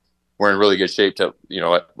 we're in really good shape to,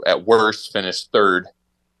 at worst finish third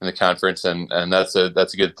in the conference, and that's a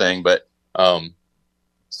good thing. But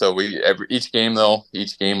so each game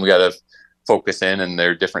we got to focus in, and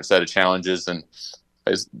they're a different set of challenges. And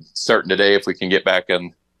starting today, if we can get back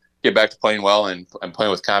to playing well and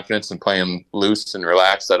playing with confidence and playing loose and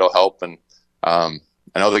relaxed, that'll help. And I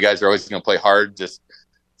know the guys are always going to play hard. Just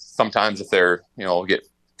sometimes if they're get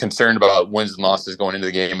concerned about wins and losses going into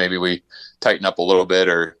the game, maybe we tighten up a little bit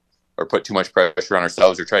or put too much pressure on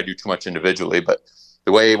ourselves or try to do too much individually. But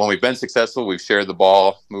the way when we've been successful, we've shared the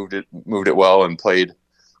ball, moved it well, and played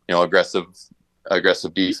aggressive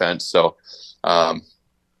defense. So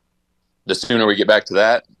the sooner we get back to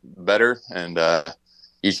that, the better. And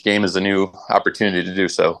each game is a new opportunity to do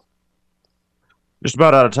so. Just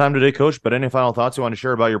about out of time today, Coach, but any final thoughts you want to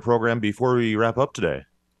share about your program before we wrap up today?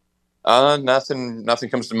 Nothing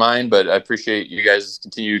comes to mind, but I appreciate you guys'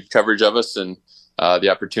 continued coverage of us and the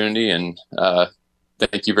opportunity, and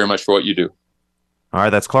thank you very much for what you do. All right,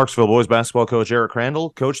 that's Clarksville boys basketball coach Eric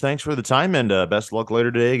Crandall. Coach, thanks for the time, and best of luck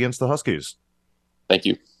later today against the Huskies. Thank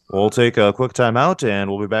you. We'll take a quick time out, and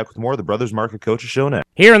we'll be back with more of the Brothers Market Coaches Show next.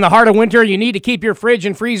 Here in the heart of winter, you need to keep your fridge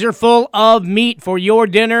and freezer full of meat for your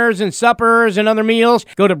dinners and suppers and other meals.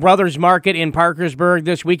 Go to Brothers Market in Parkersburg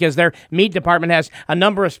this week, as their meat department has a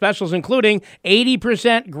number of specials, including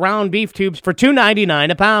 80% ground beef tubes for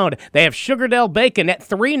 $2.99 a pound. They have Sugardale bacon at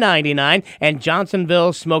 $3.99 and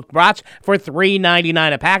Johnsonville smoked brats for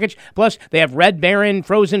 $3.99 a package. Plus, they have Red Baron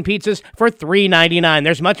frozen pizzas for $3.99.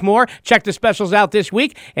 There's much more. Check the specials out this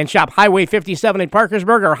week and shop Highway 57 in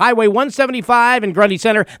Parkersburg or Highway 175 in Grundy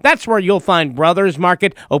Center. That's where you'll find Brothers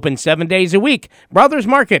Market, open 7 days a week. Brothers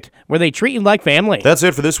Market, where they treat you like family. That's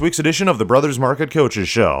it for this week's edition of the Brothers Market Coaches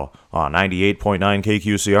Show on 98.9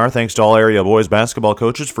 KQCR. Thanks to all area boys basketball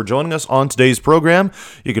coaches for joining us on today's program.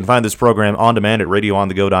 You can find this program on demand at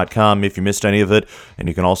radioonthego.com if you missed any of it, and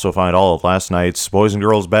you can also find all of last night's boys and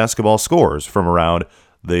girls basketball scores from around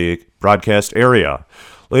the broadcast area.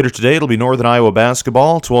 Later today, it'll be Northern Iowa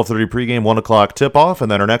basketball, 12:30 pregame, 1 o'clock tip-off, and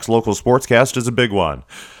then our next local sportscast is a big one.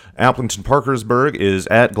 Appleton-Parkersburg is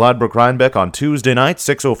at Gladbrook-Rhinebeck on Tuesday night,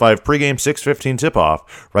 6:05 pregame, 6:15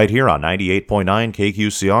 tip-off, right here on 98.9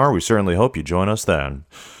 KQCR. We certainly hope you join us then.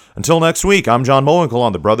 Until next week, I'm John Mowinkle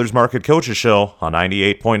on the Brothers Market Coaches Show on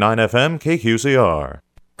 98.9 FM KQCR.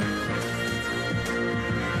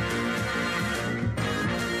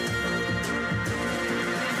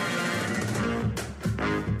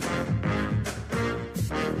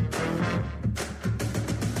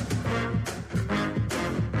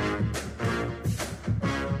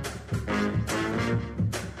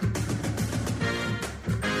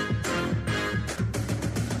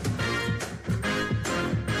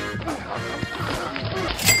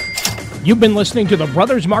 You've been listening to the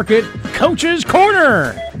Brothers Market Coach's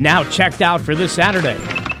Corner, now checked out for this Saturday.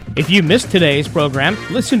 If you missed today's program,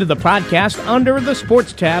 listen to the podcast under the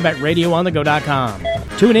Sports tab at radioonthego.com.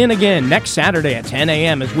 Tune in again next Saturday at 10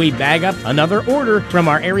 a.m. as we bag up another order from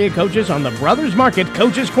our area coaches on the Brothers Market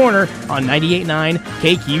Coach's Corner on 98.9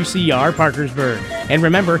 KQCR Parkersburg. And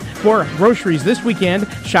remember, for groceries this weekend,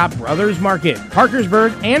 shop Brothers Market,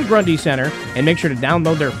 Parkersburg, and Grundy Center, and make sure to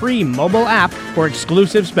download their free mobile app for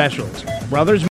exclusive specials. Brothers